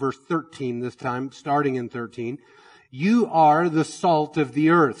read in verse 13 this time, starting in 13. You are the salt of the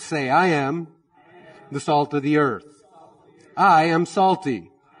earth. Say, I am the salt of the earth. I am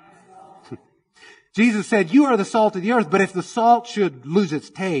salty. Jesus said, you are the salt of the earth, but if the salt should lose its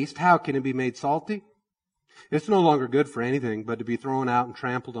taste, how can it be made salty? It's no longer good for anything but to be thrown out and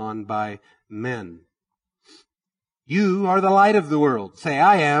trampled on by men. You are the light of the world. Say,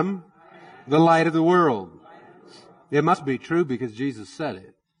 I am the light of the world. It must be true because Jesus said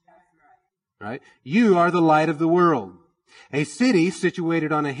it. Right? You are the light of the world. A city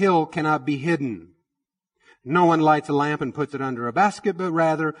situated on a hill cannot be hidden. No one lights a lamp and puts it under a basket, but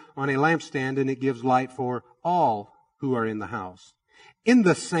rather on a lampstand, and it gives light for all who are in the house. In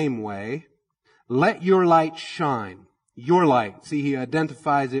the same way, let your light shine. Your light. See, he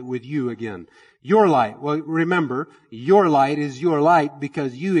identifies it with you again. Your light. Well, remember, your light is your light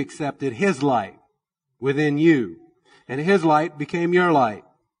because you accepted his light within you. And his light became your light.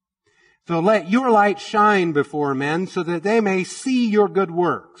 So let your light shine before men so that they may see your good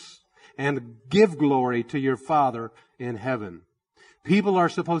works and give glory to your Father in heaven. People are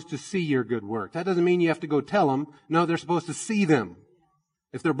supposed to see your good work. That doesn't mean you have to go tell them. No, they're supposed to see them.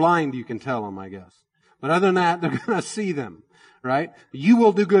 If they're blind, you can tell them, I guess. But other than that, they're going to see them, right? You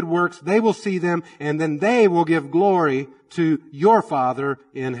will do good works. They will see them, and then they will give glory to your Father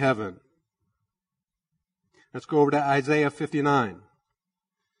in heaven. Let's go over to Isaiah 59.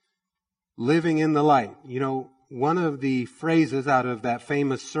 Living in the light. You know, one of the phrases out of that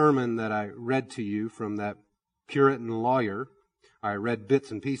famous sermon that I read to you from that Puritan lawyer, I read bits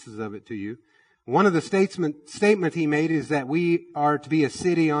and pieces of it to you. One of the statement he made is that we are to be a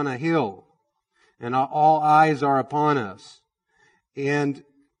city on a hill, and all eyes are upon us. And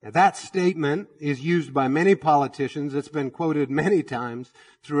that statement is used by many politicians. It's been quoted many times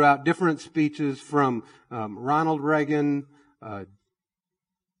throughout different speeches from Ronald Reagan,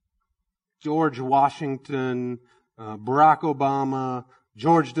 George Washington, Barack Obama,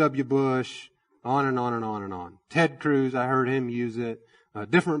 George W. Bush, on and on and on and on. Ted Cruz, I heard him use it.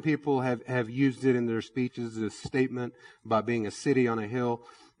 Different people have used it in their speeches, this statement about being a city on a hill.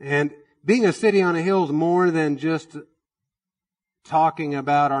 And being a city on a hill is more than just talking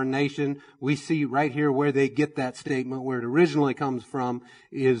about our nation. We see right here where they get that statement, where it originally comes from,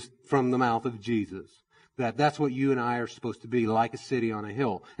 is from the mouth of Jesus. That's what you and I are supposed to be, like a city on a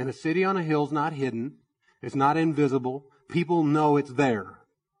hill. And a city on a hill is not hidden. It's not invisible. People know it's there.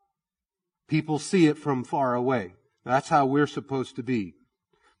 People see it from far away. That's how we're supposed to be,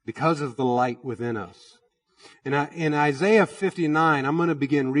 because of the light within us. And in Isaiah 59, I'm going to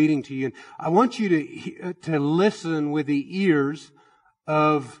begin reading to you. And I want you to listen with the ears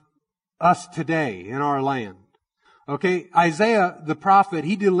of us today in our land. Okay, Isaiah, the prophet,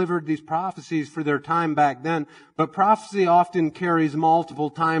 he delivered these prophecies for their time back then, but prophecy often carries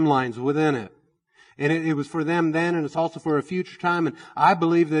multiple timelines within it. And it was for them then, and it's also for a future time, and I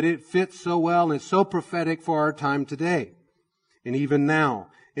believe that it fits so well, and it's so prophetic for our time today, and even now.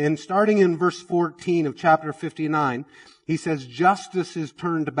 And starting in verse 14 of chapter 59, he says, justice is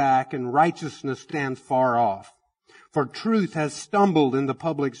turned back, and righteousness stands far off. For truth has stumbled in the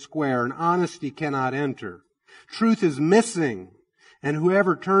public square, and honesty cannot enter. Truth is missing, and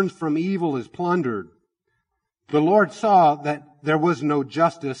whoever turns from evil is plundered. The Lord saw that there was no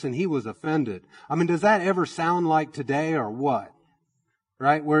justice, and he was offended. I mean, does that ever sound like today or what?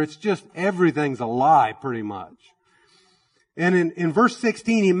 right? Where it's just everything's a lie pretty much. And in verse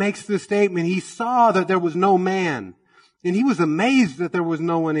 16, he makes this statement, he saw that there was no man, and he was amazed that there was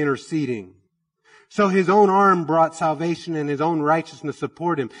no one interceding. So his own arm brought salvation and his own righteousness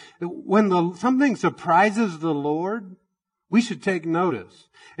supported him. When something surprises the Lord, we should take notice.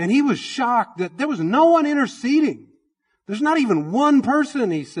 And he was shocked that there was no one interceding. There's not even one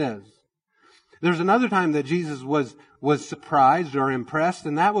person, he says. There's another time that Jesus was surprised or impressed,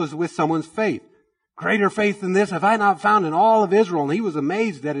 and that was with someone's faith. Greater faith than this have I not found in all of Israel. And he was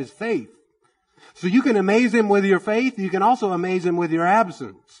amazed at his faith. So you can amaze him with your faith. You can also amaze him with your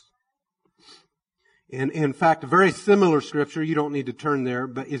absence. In fact, a very similar scripture, you don't need to turn there,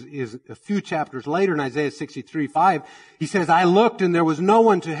 but is a few chapters later in Isaiah 63:5. He says, I looked and there was no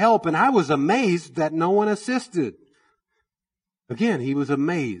one to help, and I was amazed that no one assisted. Again, he was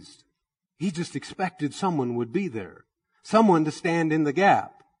amazed. He just expected someone would be there. Someone to stand in the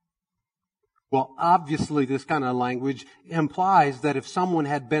gap. Well, obviously this kind of language implies that if someone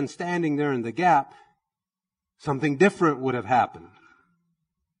had been standing there in the gap, something different would have happened.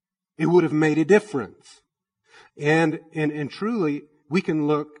 It would have made a difference. And truly, we can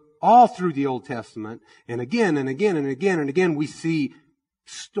look all through the Old Testament, and again and again and again and again, we see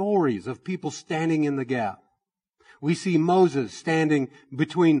stories of people standing in the gap. We see Moses standing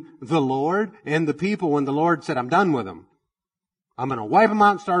between the Lord and the people when the Lord said, I'm done with them. I'm going to wipe them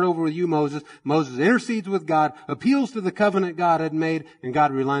out and start over with you, Moses. Moses intercedes with God, appeals to the covenant God had made, and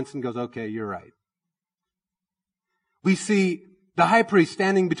God relents and goes, okay, you're right. We see the high priest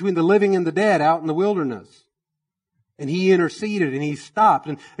standing between the living and the dead out in the wilderness. And he interceded and he stopped.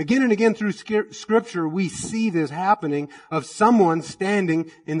 And again through Scripture, we see this happening of someone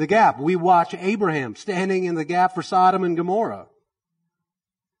standing in the gap. We watch Abraham standing in the gap for Sodom and Gomorrah.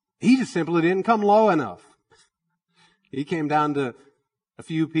 He just simply didn't come low enough. He came down to a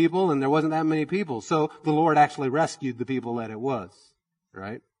few people and there wasn't that many people. So the Lord actually rescued the people that it was.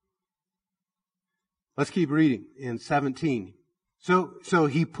 Right? Let's keep reading in 17. So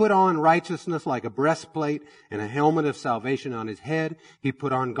he put on righteousness like a breastplate and a helmet of salvation on his head. He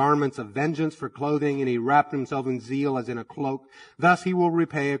put on garments of vengeance for clothing, and he wrapped himself in zeal as in a cloak. Thus he will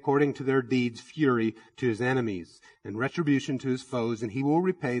repay according to their deeds fury to his enemies and retribution to his foes, and he will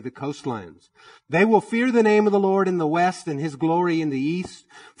repay the coastlands. They will fear the name of the Lord in the west and his glory in the east,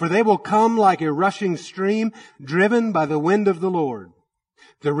 for they will come like a rushing stream driven by the wind of the Lord.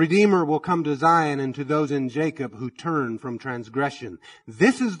 The Redeemer will come to Zion and to those in Jacob who turn from transgression.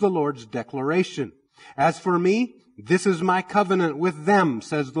 This is the Lord's declaration. As for me, this is my covenant with them,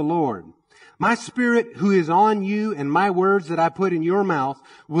 says the Lord. My spirit who is on you and my words that I put in your mouth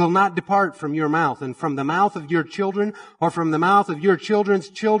will not depart from your mouth and from the mouth of your children or from the mouth of your children's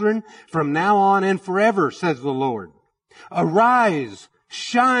children from now on and forever, says the Lord. Arise,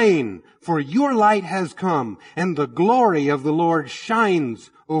 shine, for your light has come, and the glory of the Lord shines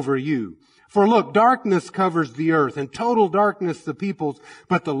over you. For look, darkness covers the earth, and total darkness the peoples,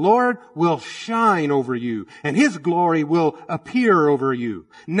 but the Lord will shine over you, and his glory will appear over you.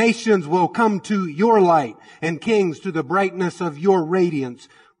 Nations will come to your light, and kings to the brightness of your radiance.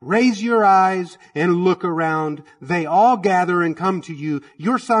 Raise your eyes and look around. They all gather and come to you.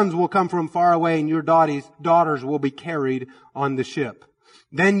 Your sons will come from far away, and your daughters will be carried on the ship.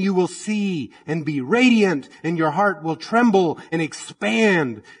 Then you will see and be radiant, and your heart will tremble and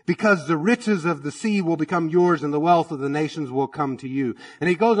expand, because the riches of the sea will become yours and the wealth of the nations will come to you. And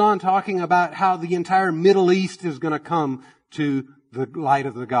he goes on talking about how the entire Middle East is going to come to the light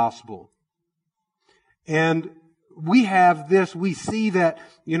of the gospel. And we have this, we see that,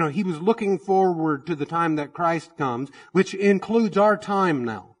 he was looking forward to the time that Christ comes, which includes our time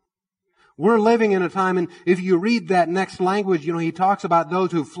now. We're living in a time, and if you read that next language, he talks about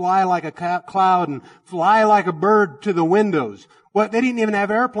those who fly like a cloud and fly like a bird to the windows. Well, they didn't even have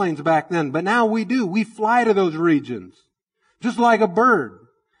airplanes back then, but now we do. We fly to those regions, just like a bird.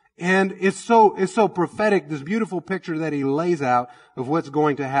 And it's so prophetic, this beautiful picture that he lays out of what's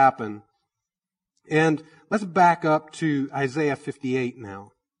going to happen. And let's back up to Isaiah 58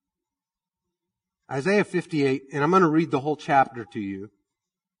 now. Isaiah 58, and I'm going to read the whole chapter to you.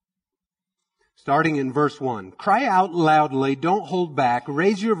 Starting in verse 1. Cry out loudly, don't hold back,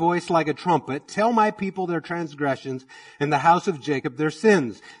 raise your voice like a trumpet, tell my people their transgressions and the house of Jacob their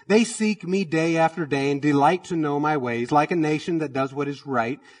sins. They seek me day after day and delight to know my ways, like a nation that does what is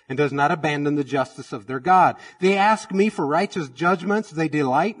right and does not abandon the justice of their God. They ask me for righteous judgments, they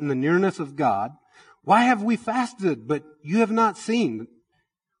delight in the nearness of God. Why have we fasted, but you have not seen?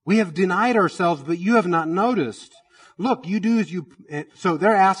 We have denied ourselves, but you have not noticed. Look, you do as you... So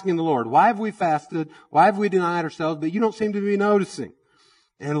they're asking the Lord, why have we fasted? Why have we denied ourselves? But you don't seem to be noticing.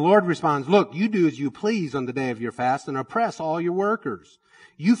 And the Lord responds, look, you do as you please on the day of your fast and oppress all your workers.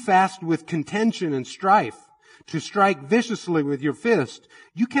 You fast with contention and strife, to strike viciously with your fist.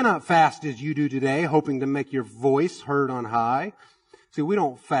 You cannot fast as you do today, hoping to make your voice heard on high. See, we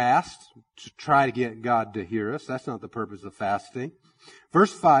don't fast to try to get God to hear us. That's not the purpose of fasting.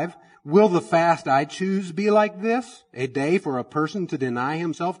 Verse 5, will the fast I choose be like this? A day for a person to deny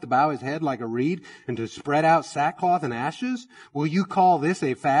himself, to bow his head like a reed, and to spread out sackcloth and ashes? Will you call this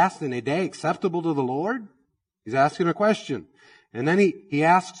a fast and a day acceptable to the Lord? He's asking a question. And then he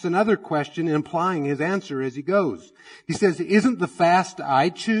asks another question, implying his answer as he goes. He says, isn't the fast I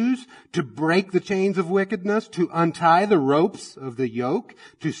choose to break the chains of wickedness, to untie the ropes of the yoke,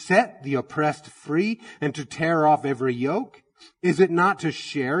 to set the oppressed free, and to tear off every yoke? Is it not to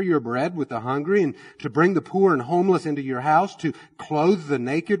share your bread with the hungry, and to bring the poor and homeless into your house, to clothe the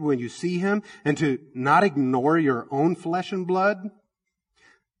naked when you see him, and to not ignore your own flesh and blood?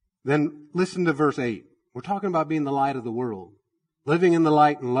 Then listen to verse 8. We're talking about being the light of the world. Living in the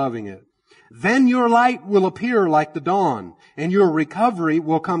light and loving it. Then your light will appear like the dawn, and your recovery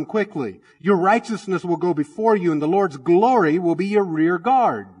will come quickly. Your righteousness will go before you, and the Lord's glory will be your rear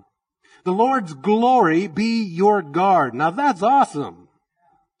guard. The Lord's glory be your guard. Now that's awesome.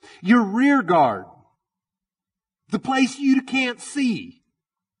 Your rear guard. The place you can't see.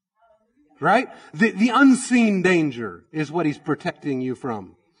 Right? The unseen danger is what He's protecting you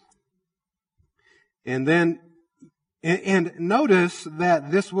from. And notice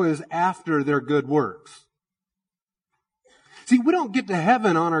that this was after their good works. See, we don't get to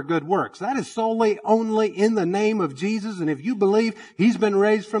heaven on our good works. That is solely only in the name of Jesus. And if you believe He's been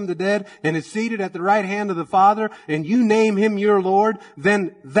raised from the dead and is seated at the right hand of the Father, and you name Him your Lord,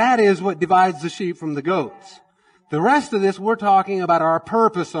 then that is what divides the sheep from the goats. The rest of this, we're talking about our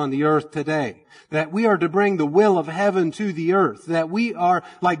purpose on the earth today. That we are to bring the will of heaven to the earth. That we are,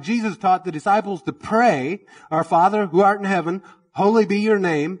 like Jesus taught the disciples to pray, our Father who art in heaven, holy be your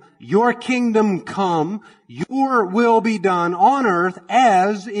name, your kingdom come, your will be done on earth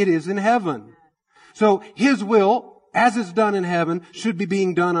as it is in heaven. So His will, as it's done in heaven, should be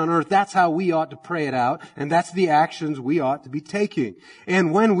being done on earth. That's how we ought to pray it out, and that's the actions we ought to be taking.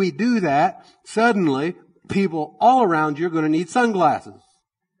 And when we do that, suddenly, people all around you are going to need sunglasses.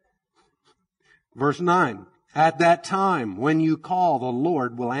 Verse 9, at that time, when you call, the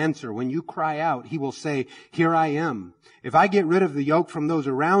Lord will answer. When you cry out, He will say, here I am. If I get rid of the yoke from those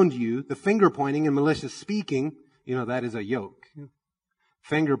around you, the finger pointing and malicious speaking, that is a yoke.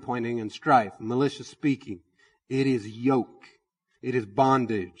 Finger pointing and strife, malicious speaking. It is yoke. It is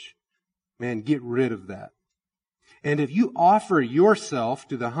bondage. Man, get rid of that. And if you offer yourself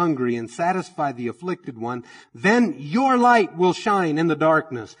to the hungry and satisfy the afflicted one, then your light will shine in the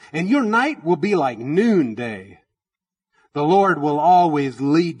darkness, and your night will be like noonday. The Lord will always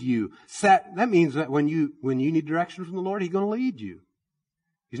lead you. That means that when you need direction from the Lord, He's going to lead you.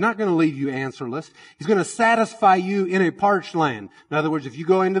 He's not going to leave you answerless. He's going to satisfy you in a parched land. In other words, if you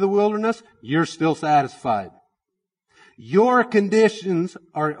go into the wilderness, you're still satisfied. Your conditions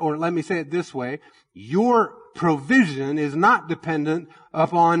are, or let me say it this way, your provision is not dependent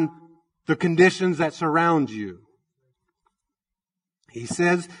upon the conditions that surround you. He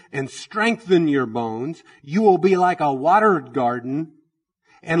says, and strengthen your bones. You will be like a watered garden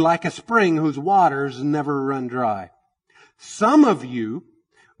and like a spring whose waters never run dry. Some of you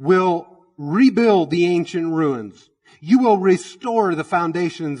will rebuild the ancient ruins. You will restore the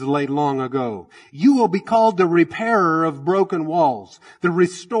foundations laid long ago. You will be called the repairer of broken walls, the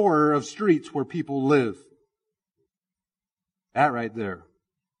restorer of streets where people live. That right there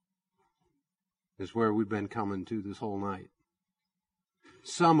is where we've been coming to this whole night.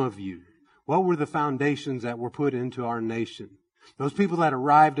 Some of you, what were the foundations that were put into our nation? Those people that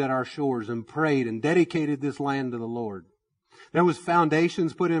arrived at our shores and prayed and dedicated this land to the Lord. There was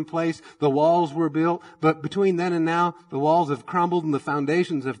foundations put in place. The walls were built. But between then and now, the walls have crumbled and the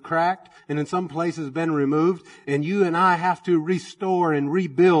foundations have cracked and in some places been removed. And you and I have to restore and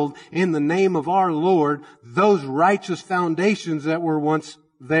rebuild in the name of our Lord those righteous foundations that were once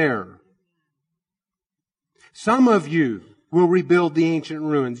there. Some of you will rebuild the ancient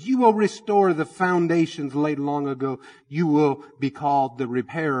ruins. You will restore the foundations laid long ago. You will be called the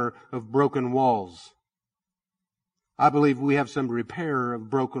repairer of broken walls. I believe we have some repair of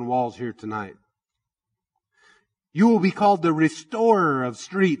broken walls here tonight. You will be called the restorer of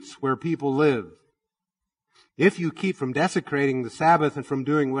streets where people live. If you keep from desecrating the Sabbath and from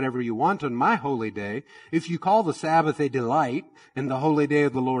doing whatever you want on my holy day, if you call the Sabbath a delight and the holy day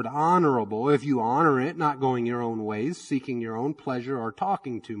of the Lord honorable, if you honor it, not going your own ways, seeking your own pleasure or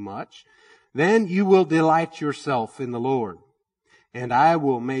talking too much, then you will delight yourself in the Lord. and I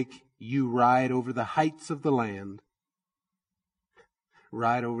will make you ride over the heights of the land.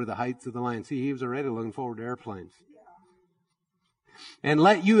 Ride over the heights of the land. See, he was already looking forward to airplanes. And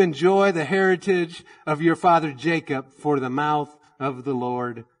let you enjoy the heritage of your father Jacob, for the mouth of the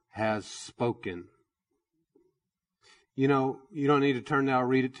Lord has spoken. You know, you don't need to turn now, I'll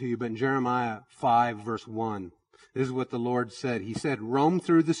read it to you, but in Jeremiah 5 verse 1, this is what the Lord said. He said, roam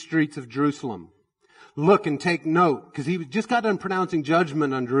through the streets of Jerusalem. Look and take note, because he just got done pronouncing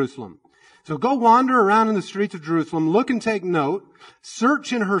judgment on Jerusalem. So go wander around in the streets of Jerusalem, look and take note,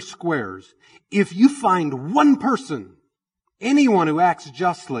 search in her squares. If you find one person, anyone who acts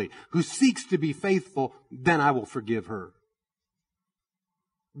justly, who seeks to be faithful, then I will forgive her.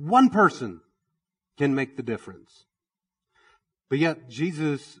 One person can make the difference. But yet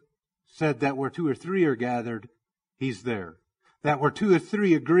Jesus said that where 2 or 3 are gathered, He's there. That where 2 or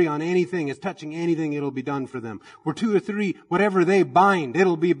 3 agree on anything, is touching anything, it'll be done for them. Where 2 or 3, whatever they bind,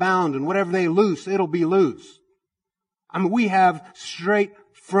 it'll be bound. And whatever they loose, it'll be loose. I mean, we have straight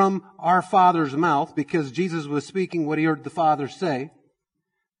from our Father's mouth, because Jesus was speaking what He heard the Father say,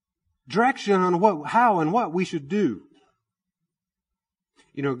 direction on how and what we should do.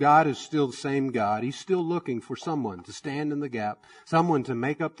 You know, God is still the same God. He's still looking for someone to stand in the gap, someone to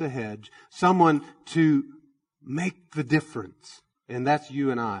make up the hedge, someone to make the difference. And that's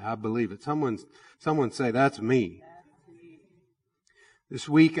you and I believe it. Someone say, that's me. This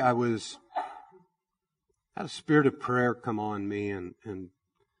week I had a spirit of prayer come on me and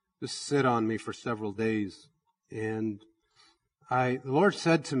just sit on me for several days. And the Lord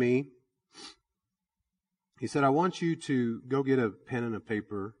said to me, He said, I want you to go get a pen and a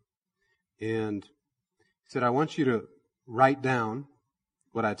paper. And He said, I want you to write down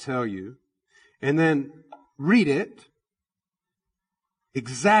what I tell you. And then read it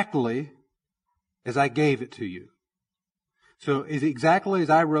exactly as I gave it to you. So exactly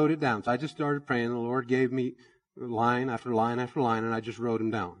as I wrote it down. So I just started praying. The Lord gave me line after line after line, and I just wrote them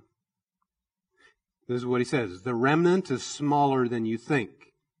down. This is what He says. The remnant is smaller than you think,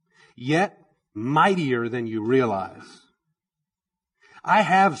 yet mightier than you realize. I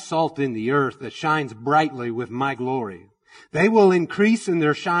have salt in the earth that shines brightly with my glory. They will increase in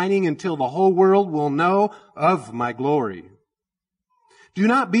their shining until the whole world will know of my glory. Do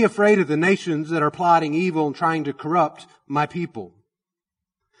not be afraid of the nations that are plotting evil and trying to corrupt my people.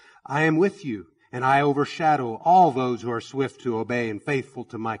 I am with you, and I overshadow all those who are swift to obey and faithful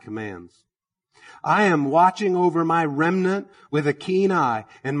to my commands. I am watching over my remnant with a keen eye,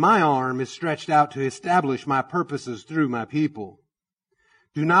 and my arm is stretched out to establish my purposes through my people.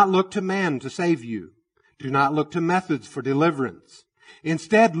 Do not look to man to save you. Do not look to methods for deliverance.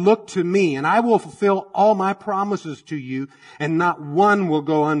 Instead, look to me, and I will fulfill all my promises to you, and not one will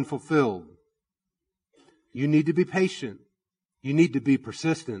go unfulfilled. You need to be patient. You need to be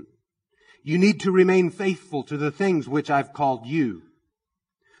persistent. You need to remain faithful to the things which I've called you.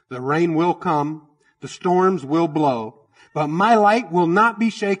 The rain will come, the storms will blow, but my light will not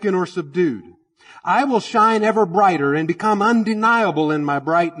be shaken or subdued. I will shine ever brighter and become undeniable in my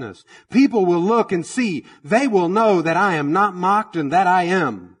brightness. People will look and see. They will know that I am not mocked and that I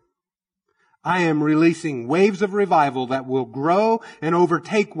am. I am releasing waves of revival that will grow and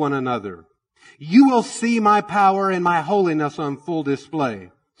overtake one another. You will see my power and my holiness on full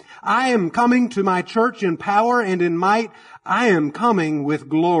display. I am coming to my church in power and in might. I am coming with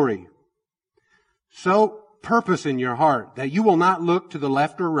glory. So purpose in your heart that you will not look to the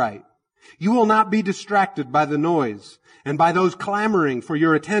left or right. You will not be distracted by the noise and by those clamoring for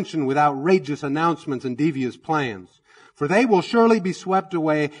your attention with outrageous announcements and devious plans, for they will surely be swept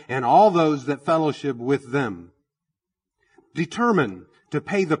away, and all those that fellowship with them. Determine to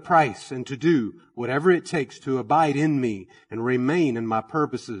pay the price and to do whatever it takes to abide in me and remain in my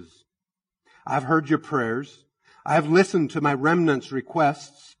purposes. I've heard your prayers. I have listened to my remnant's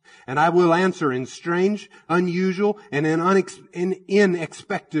requests, and I will answer in strange, unusual, and in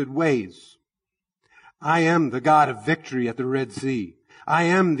unexpected ways. I am the God of victory at the Red Sea. I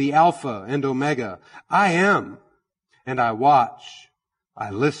am the Alpha and Omega. I am, and I watch.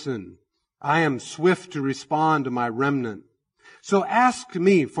 I listen. I am swift to respond to my remnant. So ask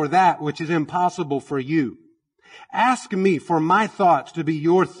me for that which is impossible for you. Ask me for my thoughts to be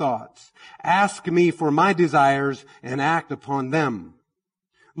your thoughts. Ask me for my desires and act upon them.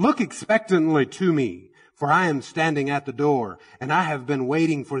 Look expectantly to me, for I am standing at the door, and I have been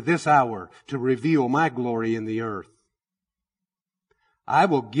waiting for this hour to reveal my glory in the earth. I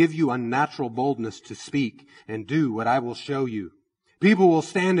will give you unnatural boldness to speak and do what I will show you. People will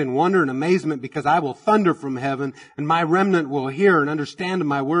stand in wonder and amazement because I will thunder from heaven, and my remnant will hear and understand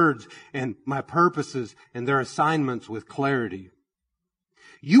my words and my purposes and their assignments with clarity.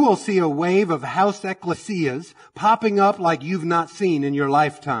 You will see a wave of house ecclesias popping up like you've not seen in your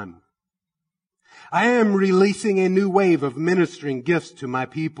lifetime. I am releasing a new wave of ministering gifts to my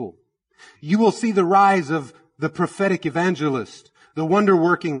people. You will see the rise of the prophetic evangelist, the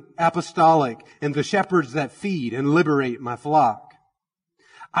wonder-working apostolic, and the shepherds that feed and liberate my flock.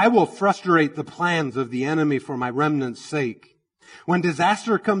 I will frustrate the plans of the enemy for my remnant's sake. When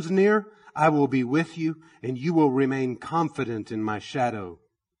disaster comes near, I will be with you, and you will remain confident in my shadow.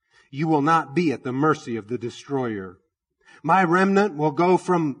 You will not be at the mercy of the destroyer. My remnant will go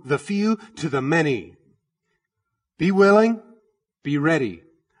from the few to the many. Be willing, be ready.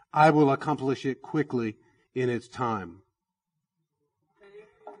 I will accomplish it quickly in its time.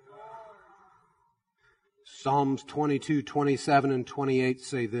 Psalms 22, 27, and 28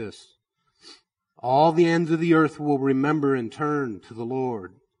 say this. All the ends of the earth will remember and turn to the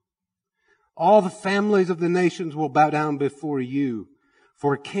Lord. All the families of the nations will bow down before you,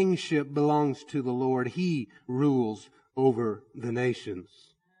 for kingship belongs to the Lord. He rules over the nations.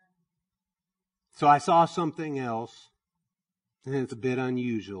 So I saw something else, and it's a bit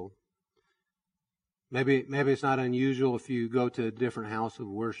unusual. Maybe it's not unusual if you go to a different house of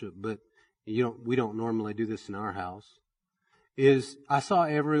worship, but we don't normally do this in our house. I saw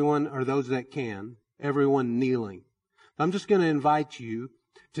everyone, or those that can, everyone kneeling. I'm just going to invite you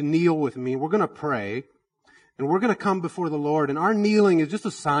to kneel with me. We're going to pray. And we're going to come before the Lord, and our kneeling is just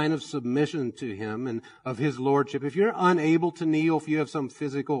a sign of submission to Him and of His Lordship. If you're unable to kneel, if you have some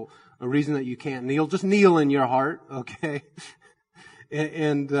physical reason that you can't kneel, just kneel in your heart, okay?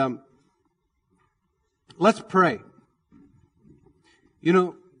 And let's pray.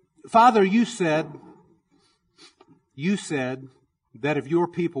 Father, you said that if your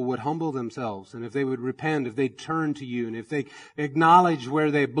people would humble themselves and if they would repent, if they'd turn to you, and if they acknowledge where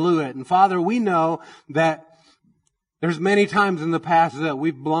they blew it. And Father, we know that there's many times in the past that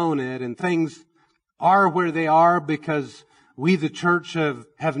we've blown it, and things are where they are because we, the church,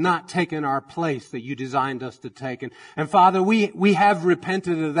 have not taken our place that you designed us to take. And Father, we have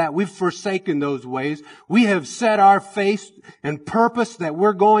repented of that. We've forsaken those ways. We have set our face and purpose that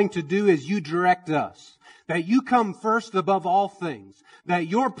we're going to do as you direct us. That you come first above all things. That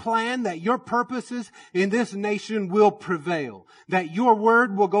your plan, that your purposes in this nation will prevail. That your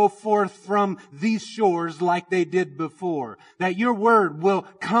word will go forth from these shores like they did before. That your word will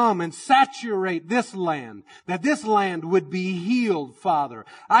come and saturate this land. That this land would be healed, Father.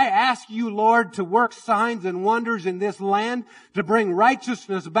 I ask you, Lord, to work signs and wonders in this land, to bring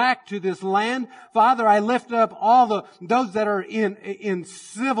righteousness back to this land. Father, I lift up all those that are in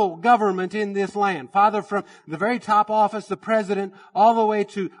civil government in this land. Father, from the very top office, the president, all the way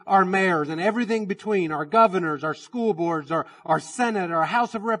to our mayors and everything between, our governors, our school boards, our Senate, our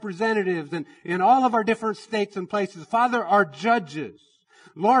House of Representatives, and in all of our different states and places. Father, our judges.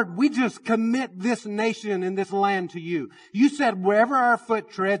 Lord, we just commit this nation and this land to you. You said wherever our foot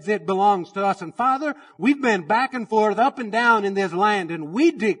treads, it belongs to us. And Father, we've been back and forth, up and down in this land, and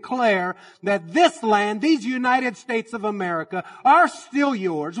we declare that this land, these United States of America, are still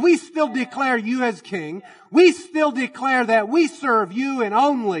yours. We still declare you as King. We still declare that we serve you and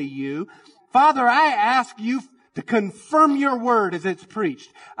only you. Father, I ask you to confirm your word as it's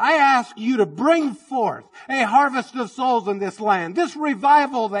preached. I ask you to bring forth a harvest of souls in this land. This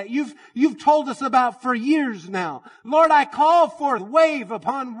revival that you've told us about for years now. Lord, I call forth wave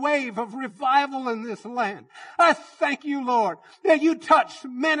upon wave of revival in this land. I thank you, Lord, that you touch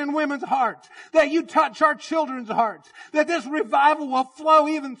men and women's hearts, that you touch our children's hearts, that this revival will flow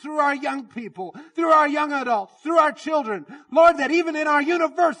even through our young people, through our young adults, through our children. Lord, that even in our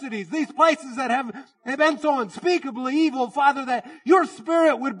universities, these places that have been so unspeakably evil, Father, that your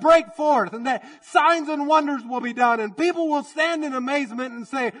Spirit would break forth and that signs and wonders will be done, and people will stand in amazement and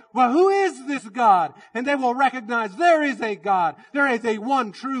say, well, who is this God? And they will recognize there is a God. There is a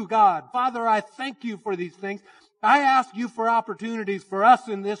one true God. Father, I thank you for these things. I ask you for opportunities for us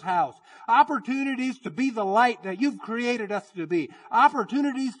in this house. Opportunities to be the light that you've created us to be.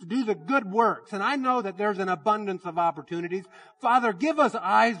 Opportunities to do the good works. And I know that there's an abundance of opportunities. Father, give us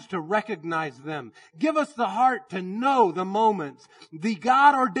eyes to recognize them. Give us the heart to know the moments, the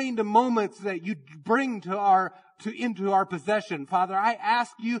God-ordained moments that you bring into our possession. Father, I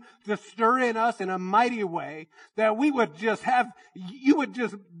ask you to stir in us in a mighty way, that we would you would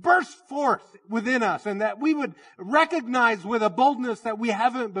just burst forth within us, and that we would recognize with a boldness that we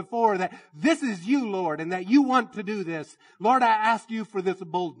haven't before that this is you, Lord, and that you want to do this. Lord, I ask you for this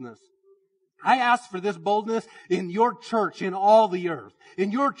boldness. I ask for this boldness in your church in all the earth,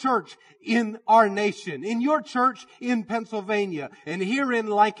 in your church in our nation, in your church in Pennsylvania, and here in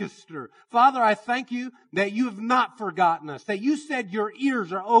Lancaster. Father, I thank you that you have not forgotten us, that you said your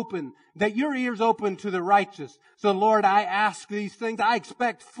ears are open, that your ears open to the righteous. So Lord, I ask these things. I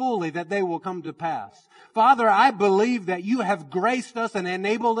expect fully that they will come to pass. Father, I believe that you have graced us and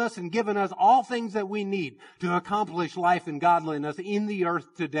enabled us and given us all things that we need to accomplish life and godliness in the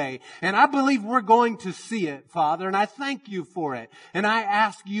earth today. And I believe we're going to see it, Father, and I thank you for it. And I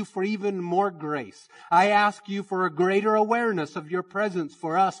ask you for even more grace. I ask you for a greater awareness of your presence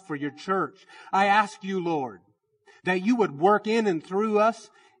for us, for your church. I ask you, Lord, that you would work in and through us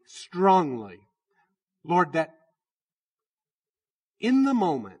strongly. Lord, that in the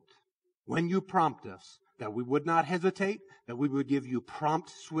moment when you prompt us, that we would not hesitate, that we would give you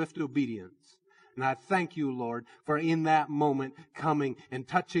prompt, swift obedience. And I thank you, Lord, for in that moment coming and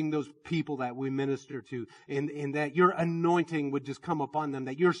touching those people that we minister to, and that your anointing would just come upon them,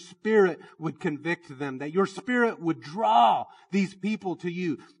 that your Spirit would convict them, that your Spirit would draw these people to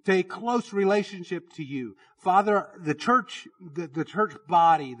you, to a close relationship to you. Father, the church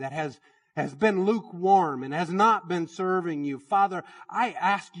body that has been lukewarm and has not been serving you. Father, I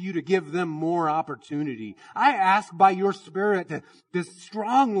ask you to give them more opportunity. I ask by your Spirit to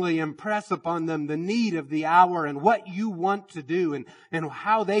strongly impress upon them the need of the hour and what you want to do and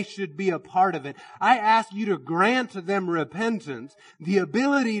how they should be a part of it. I ask you to grant them repentance, the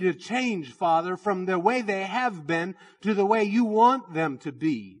ability to change, Father, from the way they have been to the way you want them to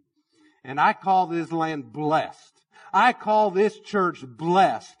be. And I call this land blessed. I call this church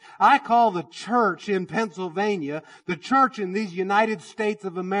blessed. I call the church in Pennsylvania, the church in these United States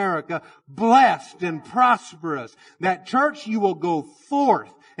of America, blessed and prosperous. That church, you will go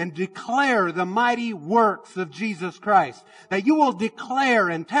forth and declare the mighty works of Jesus Christ. That you will declare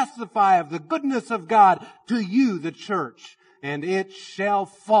and testify of the goodness of God to you, the church. And it shall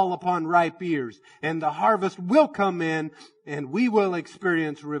fall upon ripe ears, and the harvest will come in, and we will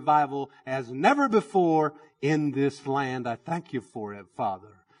experience revival as never before in this land. I thank you for it, Father.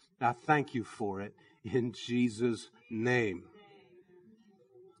 I thank you for it in Jesus' name.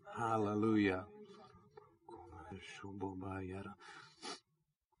 Hallelujah.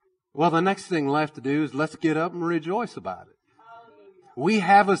 Well, the next thing left to do is let's get up and rejoice about it. We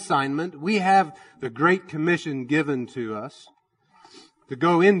have assignment. We have the Great Commission given to us to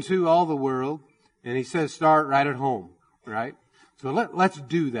go into all the world. And he says start right at home, right? So let's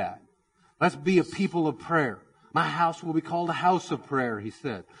do that. Let's be a people of prayer. My house will be called a house of prayer, he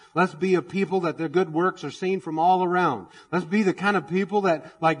said. Let's be a people that their good works are seen from all around. Let's be the kind of people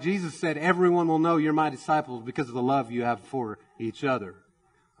that, like Jesus said, everyone will know you're my disciples because of the love you have for each other.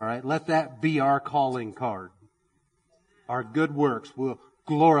 All right, let that be our calling card. Our good works will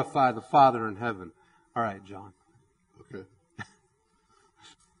glorify the Father in heaven. All right, John. Okay.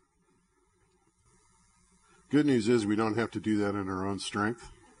 Good news is we don't have to do that in our own strength.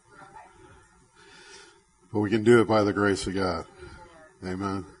 But we can do it by the grace of God.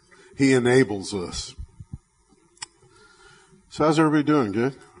 Amen. He enables us. So how's everybody doing?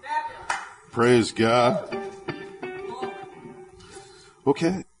 Good? Praise God.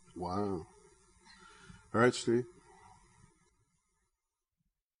 Okay. Wow. All right, Steve.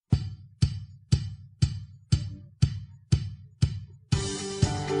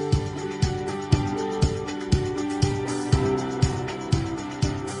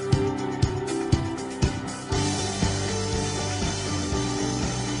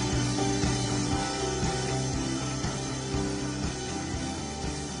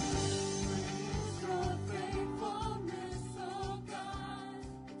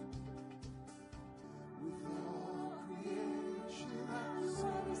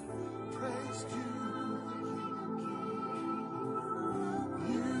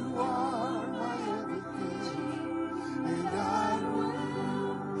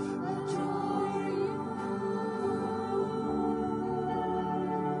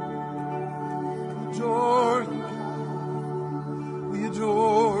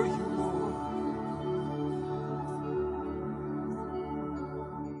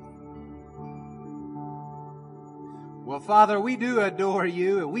 Well, Father, we do adore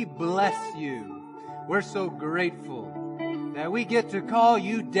you and we bless you. We're so grateful that we get to call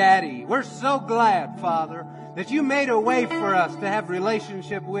you Daddy. We're so glad, Father, that you made a way for us to have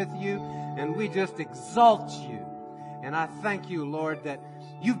relationship with you, and we just exalt you. And I thank you, Lord, that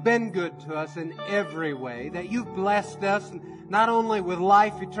you've been good to us in every way, that you've blessed us not only with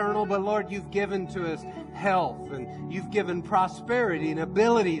life eternal, but Lord, you've given to us health, and you've given prosperity and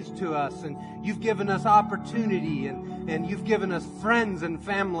abilities to us, and you've given us opportunity, and you've given us friends and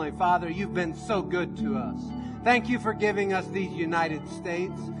family. Father, you've been so good to us. Thank you for giving us these United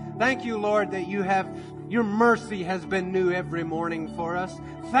States. Thank you, Lord, that your mercy has been new every morning for us.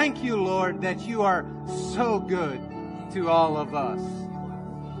 Thank you, Lord, that you are so good to all of us.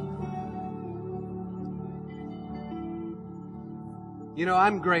 You know,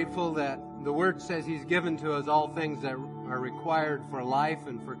 I'm grateful that the Word says He's given to us all things that are required for life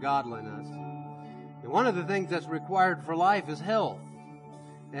and for godliness. And one of the things that's required for life is health.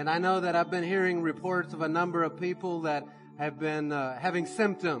 And I know that I've been hearing reports of a number of people that have been having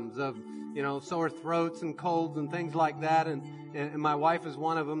symptoms of, sore throats and colds and things like that. And my wife is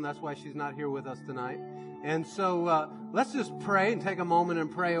one of them. That's why she's not here with us tonight. And so let's just pray and take a moment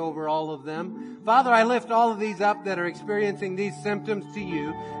and pray over all of them. Father, I lift all of these up that are experiencing these symptoms to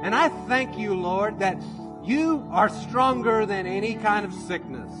you. And I thank you, Lord, that you are stronger than any kind of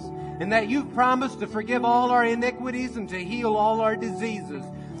sickness. And that you've promised to forgive all our iniquities and to heal all our diseases.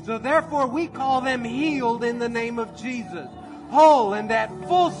 So therefore we call them healed in the name of Jesus. Whole and at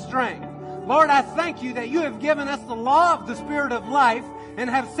full strength. Lord, I thank you that you have given us the law of the Spirit of life and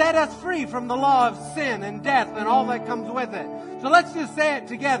have set us free from the law of sin and death and all that comes with it. So let's just say it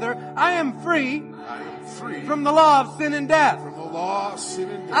together. I am free from the law of sin and death. From the law of sin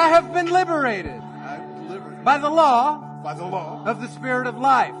and death. I have been liberated by the law of the Spirit of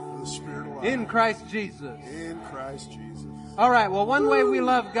life. The Spirit of life. In Christ Jesus. In Christ Jesus. All right, well, one way we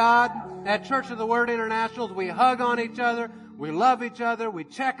love God at Church of the Word International is we hug on each other. We love each other. We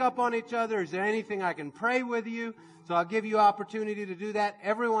check up on each other. Is there anything I can pray with you? So I'll give you opportunity to do that.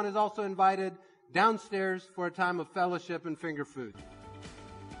 Everyone is also invited downstairs for a time of fellowship and finger food.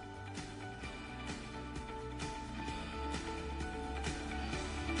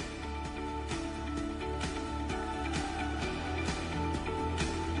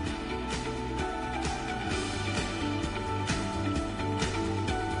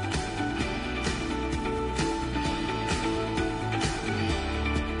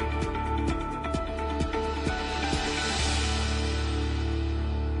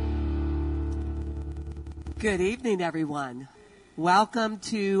 Good evening, everyone. Welcome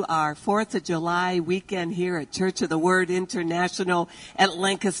to our 4th of July weekend here at Church of the Word International at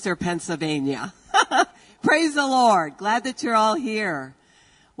Lancaster, Pennsylvania. Praise the Lord. Glad that you're all here.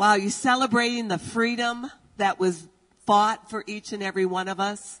 Wow, you're celebrating the freedom that was fought for each and every one of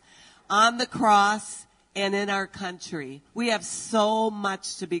us on the cross and in our country. We have so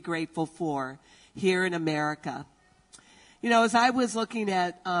much to be grateful for here in America. You know, as I was looking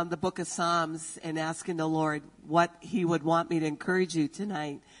at the book of Psalms and asking the Lord what he would want me to encourage you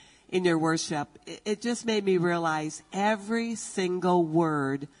tonight in your worship, it just made me realize every single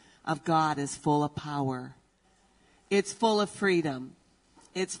word of God is full of power. It's full of freedom.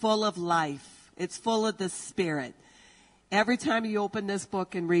 It's full of life. It's full of the Spirit. Every time you open this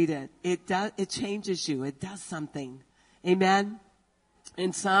book and read it, it changes you. It does something. Amen?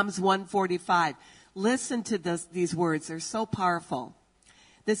 In Psalms 145, listen to these words. They're so powerful.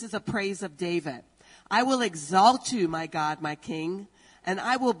 This is a praise of David. I will exalt you, my God, my King, and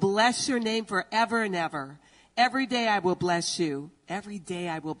I will bless your name forever and ever. Every day I will bless you. Every day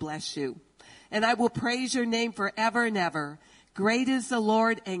I will bless you. And I will praise your name forever and ever. Great is the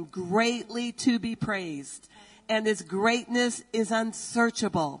Lord and greatly to be praised. And his greatness is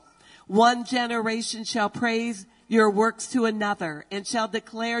unsearchable. One generation shall praise your works to another, and shall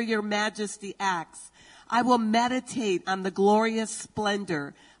declare your majesty acts. I will meditate on the glorious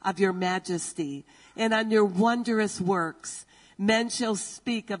splendor of your majesty, and on your wondrous works. Men shall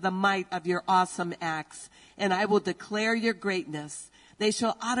speak of the might of your awesome acts, and I will declare your greatness. They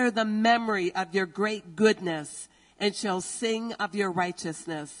shall utter the memory of your great goodness, and shall sing of your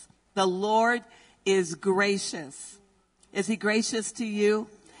righteousness. The Lord is gracious. Is he gracious to you?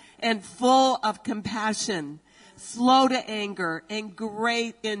 And full of compassion, slow to anger, and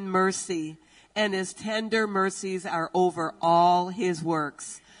great in mercy, and his tender mercies are over all his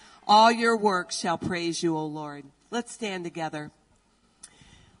works. All your works shall praise you, O Lord. Let's stand together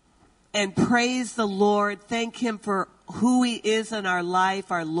and praise the Lord. Thank him for who he is in our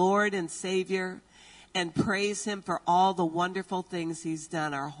life, our Lord and Savior, and praise him for all the wonderful things he's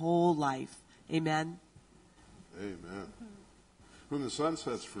done our whole life. Amen. Amen. Whom the Son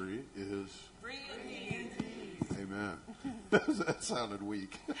sets free is Free indeed. Amen. That sounded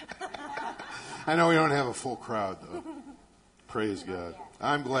weak. I know we don't have a full crowd, though. Praise God.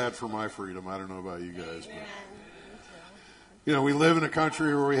 I'm glad for my freedom. I don't know about you guys, but You know, we live in a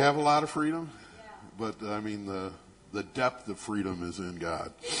country where we have a lot of freedom, but I mean, the depth of freedom is in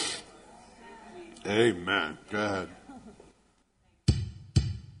God. Amen. Go ahead.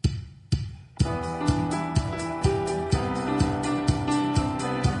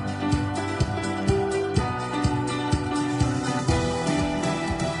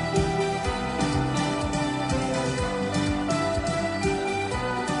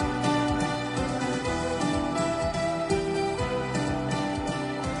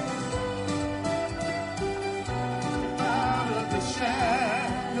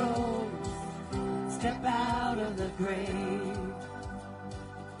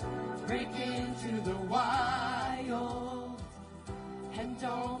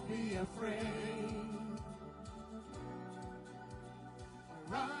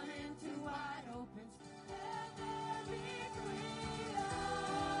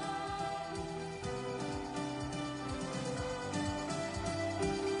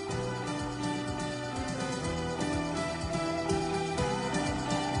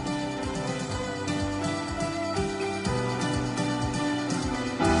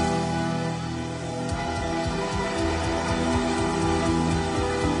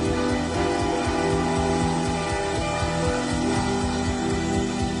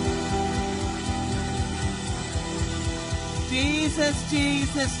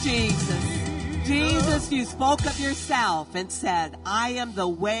 Jesus, you spoke of yourself and said, I am the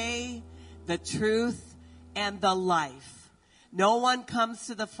way, the truth, and the life. No one comes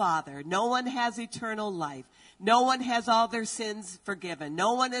to the Father. No one has eternal life. No one has all their sins forgiven.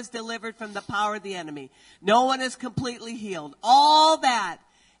 No one is delivered from the power of the enemy. No one is completely healed. All that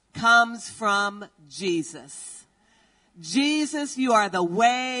comes from Jesus. Jesus, you are the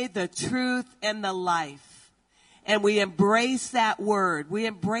way, the truth, and the life. And we embrace that word. We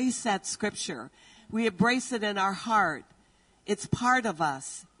embrace that scripture. We embrace it in our heart. It's part of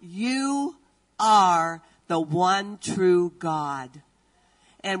us. You are the one true God.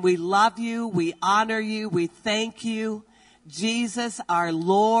 And we love you. We honor you. We thank you. Jesus, our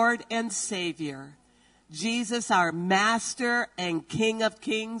Lord and Savior. Jesus, our Master and King of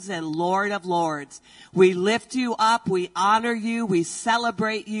Kings and Lord of Lords. We lift you up. We honor you. We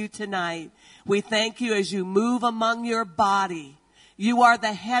celebrate you tonight. We thank you as you move among your body. You are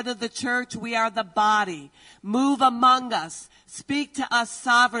the head of the church. We are the body. Move among us. Speak to us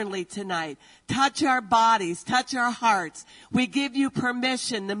sovereignly tonight. Touch our bodies. Touch our hearts. We give you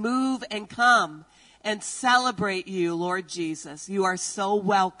permission to move and come and celebrate you, Lord Jesus. You are so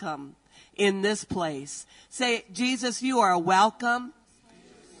welcome in this place. Say, Jesus, you are welcome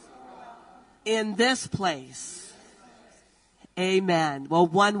in this place. Amen. Well,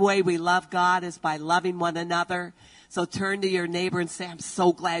 one way we love God is by loving one another. So turn to your neighbor and say, I'm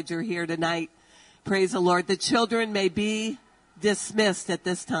so glad you're here tonight. Praise the Lord. The children may be dismissed at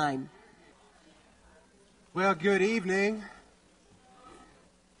this time. Well, good evening.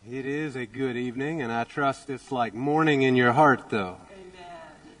 It is a good evening, and I trust it's like morning in your heart, though. Amen.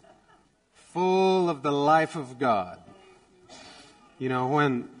 Full of the life of God. You know,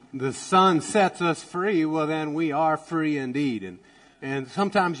 when the sun sets us free, well, then we are free indeed. And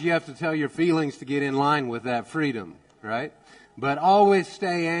sometimes you have to tell your feelings to get in line with that freedom, right? But always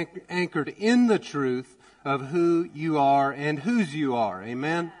stay anchored in the truth of who you are and whose you are.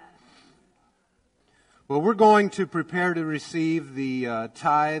 Amen? Well, we're going to prepare to receive the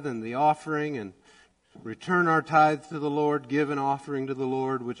tithe and the offering and return our tithe to the Lord, give an offering to the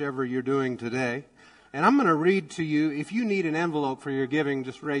Lord, whichever you're doing today. And I'm going to read to you. If you need an envelope for your giving,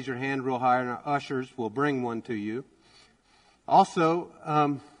 just raise your hand real high and our ushers will bring one to you. Also,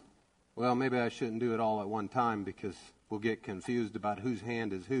 well, maybe I shouldn't do it all at one time because we'll get confused about whose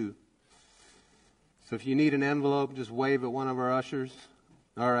hand is who. So if you need an envelope, just wave at one of our ushers.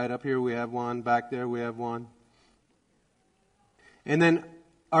 All right, up here we have one. Back there we have one. And then,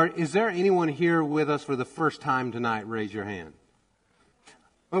 is there anyone here with us for the first time tonight? Raise your hand.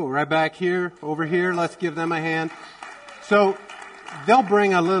 Oh, right back here, over here. Let's give them a hand. So they'll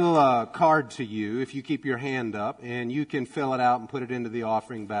bring a little card to you if you keep your hand up, and you can fill it out and put it into the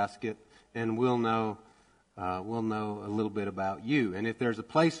offering basket, and we'll know a little bit about you. And if there's a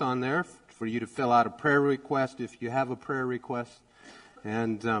place on there for you to fill out a prayer request, if you have a prayer request,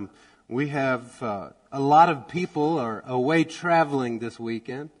 and we have a lot of people are away traveling this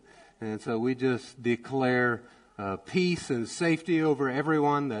weekend, and so we just declare peace and safety over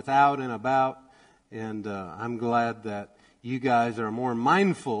everyone that's out and about. And I'm glad that you guys are more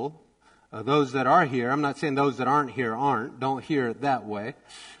mindful those that are here. I'm not saying those that aren't here aren't. Don't hear it that way.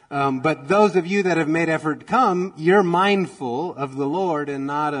 But those of you that have made effort to come, you're mindful of the Lord and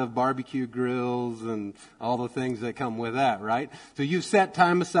not of barbecue grills and all the things that come with that, right? So you've set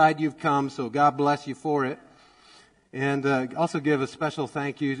time aside, you've come, so God bless you for it. And also give a special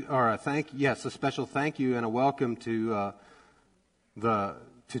thank you, or a special thank you and a welcome to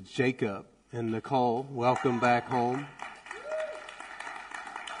Jacob and Nicole. Welcome back home.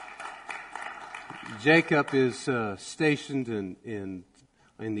 Jacob is stationed in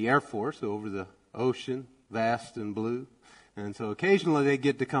the Air Force over the ocean, vast and blue. And so occasionally they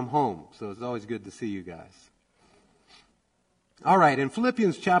get to come home. So it's always good to see you guys. All right, in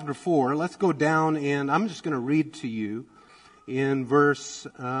Philippians chapter 4, let's go down and I'm just going to read to you in verse,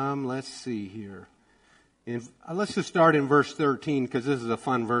 let's see here. Let's just start in verse 13 because this is a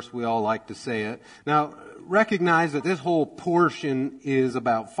fun verse. We all like to say it. Now, recognize that this whole portion is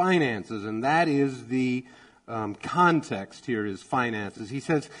about finances, and that is the context here is finances. He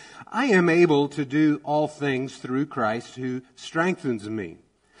says, I am able to do all things through Christ who strengthens me.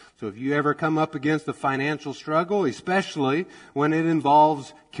 So if you ever come up against a financial struggle, especially when it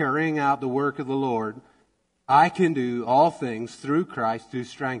involves carrying out the work of the Lord, I can do all things through Christ who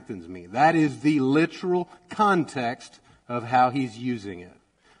strengthens me. That is the literal context of how he's using it.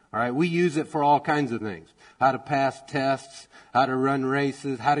 All right, we use it for all kinds of things. How to pass tests, how to run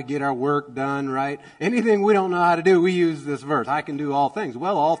races, how to get our work done, right? Anything we don't know how to do, we use this verse. I can do all things.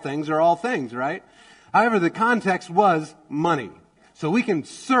 Well, all things are all things, right? However, the context was money. So we can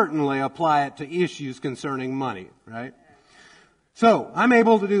certainly apply it to issues concerning money, right? So, I'm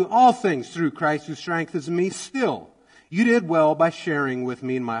able to do all things through Christ who strengthens me. Still, you did well by sharing with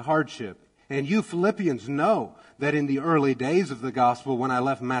me in my hardship. And you Philippians know that in the early days of the gospel, when I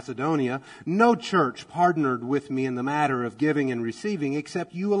left Macedonia, no church partnered with me in the matter of giving and receiving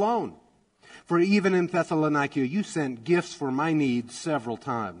except you alone. For even in Thessalonica, you sent gifts for my needs several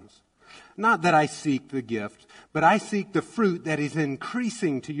times. Not that I seek the gift, but I seek the fruit that is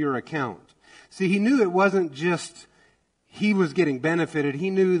increasing to your account. See, he knew it wasn't just he was getting benefited. He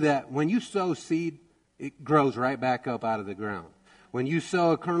knew that when you sow seed, it grows right back up out of the ground. When you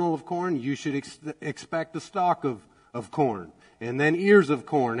sow a kernel of corn, you should expect a stalk of corn, and then ears of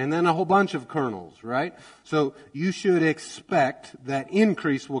corn, and then a whole bunch of kernels, right? So you should expect that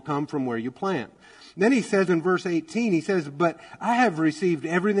increase will come from where you plant. Then he says in verse 18, he says, but I have received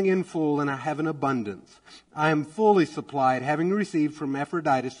everything in full and I have an abundance. I am fully supplied, having received from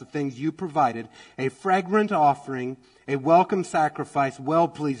Epaphroditus the things you provided, a fragrant offering, a welcome sacrifice,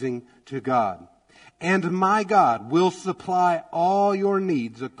 well-pleasing to God. And my God will supply all your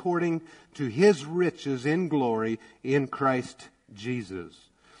needs according to his riches in glory in Christ Jesus.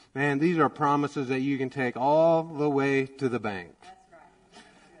 Man, these are promises that you can take all the way to the bank.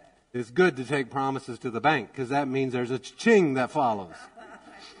 It's good to take promises to the bank because that means there's a ching that follows.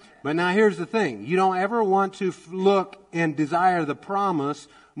 But now here's the thing. You don't ever want to look and desire the promise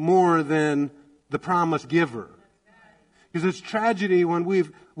more than the promise giver. Because it's tragedy when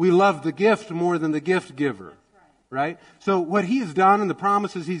we love the gift more than the gift giver. Right? So what he's done and the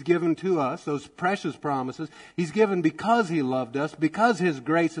promises he's given to us, those precious promises, he's given because he loved us, because his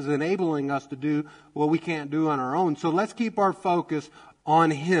grace is enabling us to do what we can't do on our own. So let's keep our focus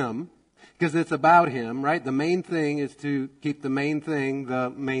on him, because it's about him, right? The main thing is to keep the main thing the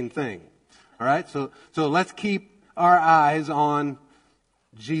main thing. All right? So let's keep our eyes on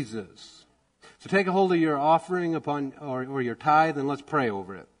Jesus. So take a hold of your offering or your tithe and let's pray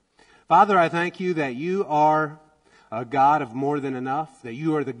over it. Father, I thank you that you are a God of more than enough, that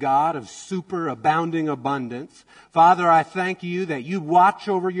you are the God of super abounding abundance. Father, I thank you that you watch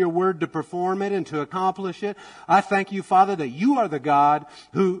over your word to perform it and to accomplish it. I thank you, Father, that you are the God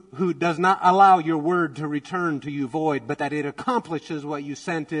who does not allow your word to return to you void, but that it accomplishes what you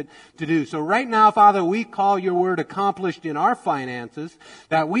sent it to do. So right now, Father, we call your word accomplished in our finances,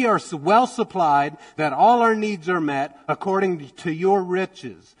 that we are well supplied, that all our needs are met according to your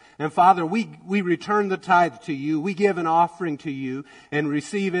riches. And Father, we return the tithe to you. We give an offering to you and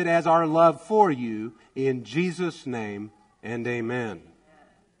receive it as our love for you in Jesus' name and amen.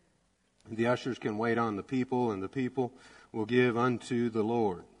 The ushers can wait on the people and the people will give unto the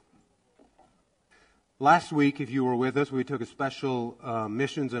Lord. Last week, if you were with us, we took a special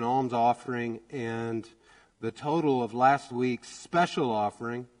missions and alms offering, and the total of last week's special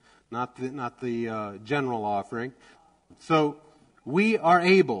offering, not the general offering. So we are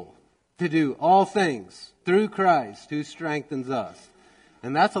able to do all things through Christ who strengthens us.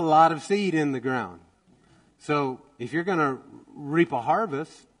 And that's a lot of seed in the ground. So if you're going to reap a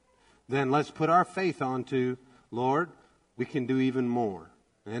harvest, then let's put our faith onto, Lord, we can do even more.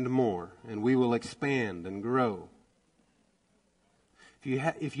 and more, and we will expand and grow.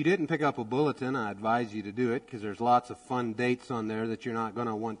 If you didn't pick up a bulletin, I advise you to do it because there's lots of fun dates on there that you're not going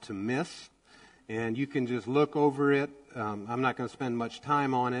to want to miss. And you can just look over it. I'm not going to spend much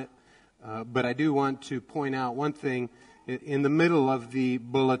time on it, but I do want to point out one thing. In the middle of the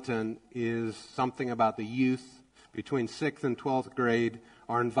bulletin is something about the youth between 6th and 12th grade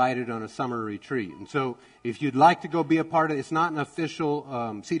are invited on a summer retreat. And so if you'd like to go be a part of it, it's not an official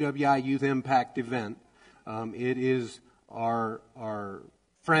CWI Youth Impact event. It is our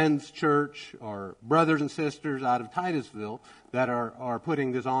friends' church, our brothers and sisters out of Titusville that are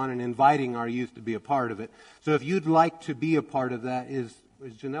putting this on and inviting our youth to be a part of it. So if you'd like to be a part of that, is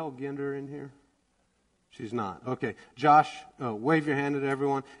Janelle Ginder in here? She's not. Okay. Josh, wave your hand at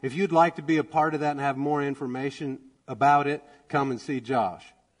everyone. If you'd like to be a part of that and have more information about it, come and see Josh.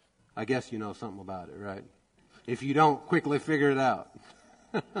 I guess you know something about it, right? If you don't, quickly figure it out.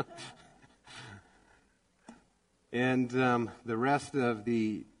 And the rest of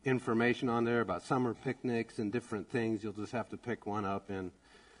the information on there about summer picnics and different things, you'll just have to pick one up and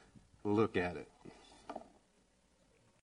look at it.